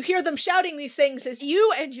here! And you hear them shouting these things as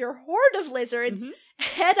you and your horde of lizards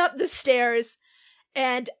head up the stairs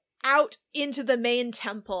and out into the main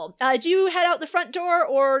temple. Do you head out the front door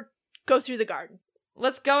or go through the garden?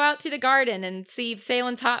 Let's go out to the garden and see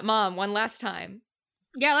Phelan's hot mom one last time.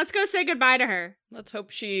 Yeah, let's go say goodbye to her. Let's hope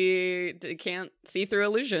she can't see through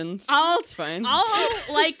illusions. It's fine. All,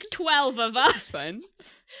 like, 12 of us. It's fine.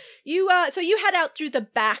 So you head out through the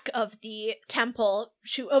back of the temple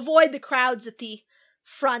to avoid the crowds at the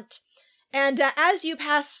front. And as you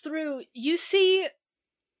pass through, you see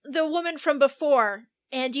the woman from before,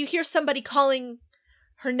 and you hear somebody calling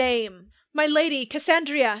her name. My lady,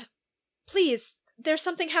 Cassandria, please, there's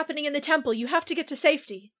something happening in the temple. You have to get to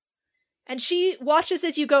safety. And she watches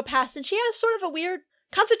as you go past, and she has sort of a weird,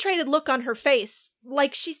 concentrated look on her face,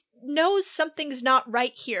 like she knows something's not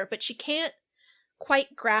right here, but she can't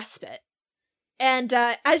quite grasp it. And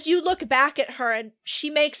as you look back at her, and she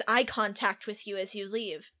makes eye contact with you as you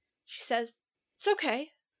leave, she says, "It's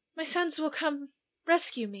okay. My sons will come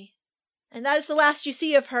rescue me." And that is the last you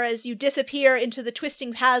see of her as you disappear into the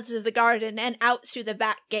twisting paths of the garden and out through the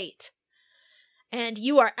back gate. And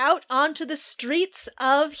you are out onto the streets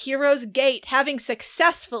of Heroes Gate, having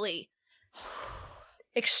successfully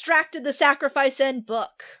extracted the sacrifice and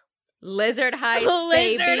book. Lizard heist,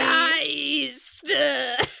 baby. Lizard heist!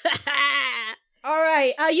 All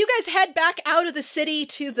right, you guys head back out of the city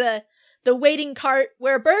to the waiting cart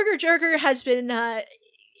where Burger Jerger has been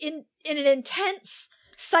in an intense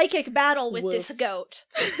psychic battle with this goat.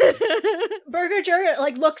 Burger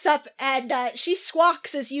Jerger looks up and she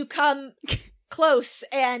squawks as you come close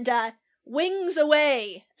and wings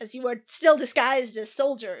away as you are still disguised as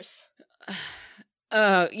soldiers.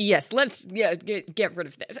 Yes, let's get rid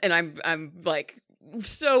of this. And I'm like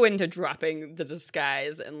so into dropping the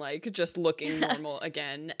disguise and like just looking normal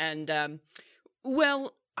again. And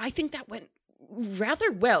well, I think that went rather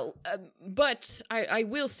well. But I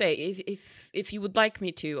will say, if you would like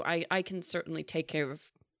me to, I can certainly take care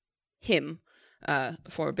of him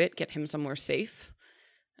for a bit, get him somewhere safe.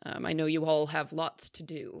 I know you all have lots to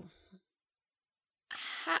do.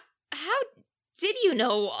 How did you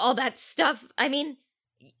know all that stuff? I mean,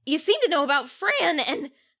 you seem to know about Fran, and,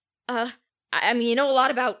 I mean, you know a lot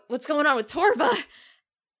about what's going on with Torva.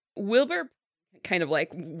 Wilbur kind of like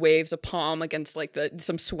waves a palm against like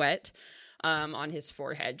some sweat on his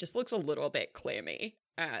forehead, just looks a little bit clammy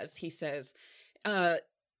as he says,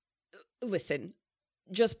 listen,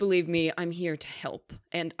 just believe me, I'm here to help,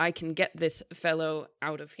 and I can get this fellow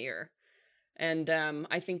out of here. And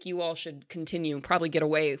I think you all should continue and probably get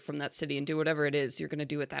away from that city and do whatever it is you're going to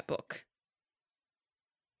do with that book.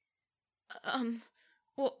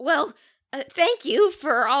 Well, thank you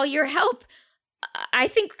for all your help. I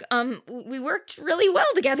think we worked really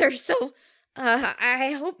well together, so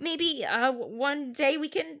I hope maybe one day we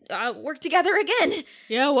can work together again.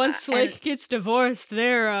 Yeah, once Slake gets divorced,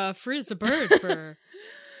 they're free as a bird for...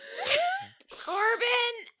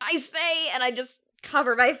 Corbin, I say, and I just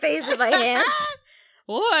cover my face with my hands.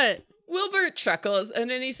 What? Wilbur chuckles,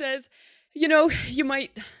 and then he says, you know, you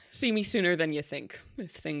might see me sooner than you think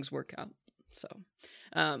if things work out. So,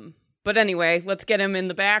 but anyway, let's get him in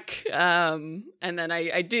the back. And then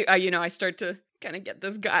I start to kind of get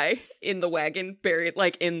this guy in the wagon, buried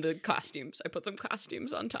like in the costumes. I put some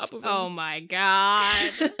costumes on top of him. Oh my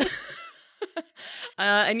god.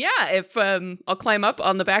 And yeah, if I'll climb up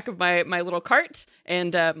on the back of my little cart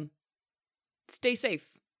and stay safe.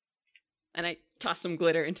 And I toss some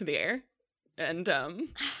glitter into the air and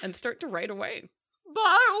start to ride away.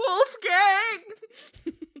 Bye,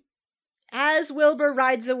 Wolfgang! As Wilbur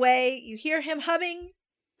rides away, you hear him humming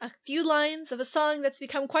a few lines of a song that's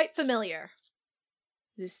become quite familiar.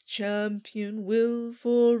 This champion will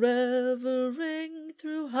forever ring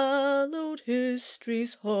through hallowed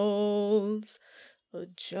history's halls. a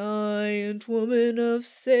giant woman of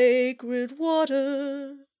sacred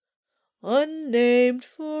water, unnamed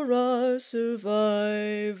for our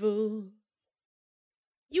survival.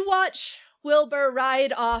 You watch Wilbur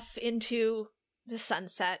ride off into the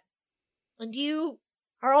sunset, and you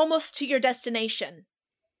are almost to your destination.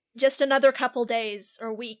 Just another couple days,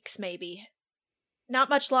 or weeks maybe. Not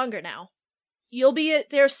much longer now. You'll be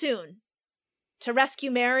there soon, to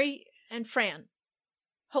rescue Mary and Fran.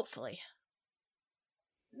 Hopefully.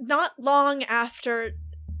 Not long after,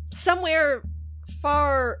 somewhere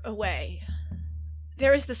far away,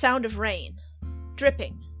 there is the sound of rain,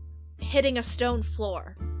 dripping, hitting a stone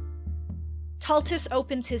floor. Taltus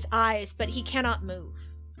opens his eyes, but he cannot move.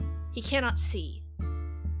 He cannot see.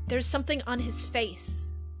 There's something on his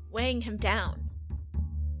face, weighing him down.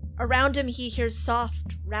 Around him he hears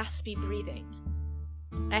soft, raspy breathing.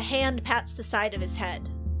 A hand pats the side of his head.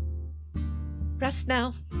 Rest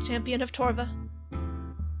now, champion of Torva.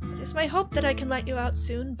 It is my hope that I can let you out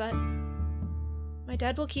soon, but my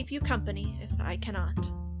dad will keep you company if I cannot.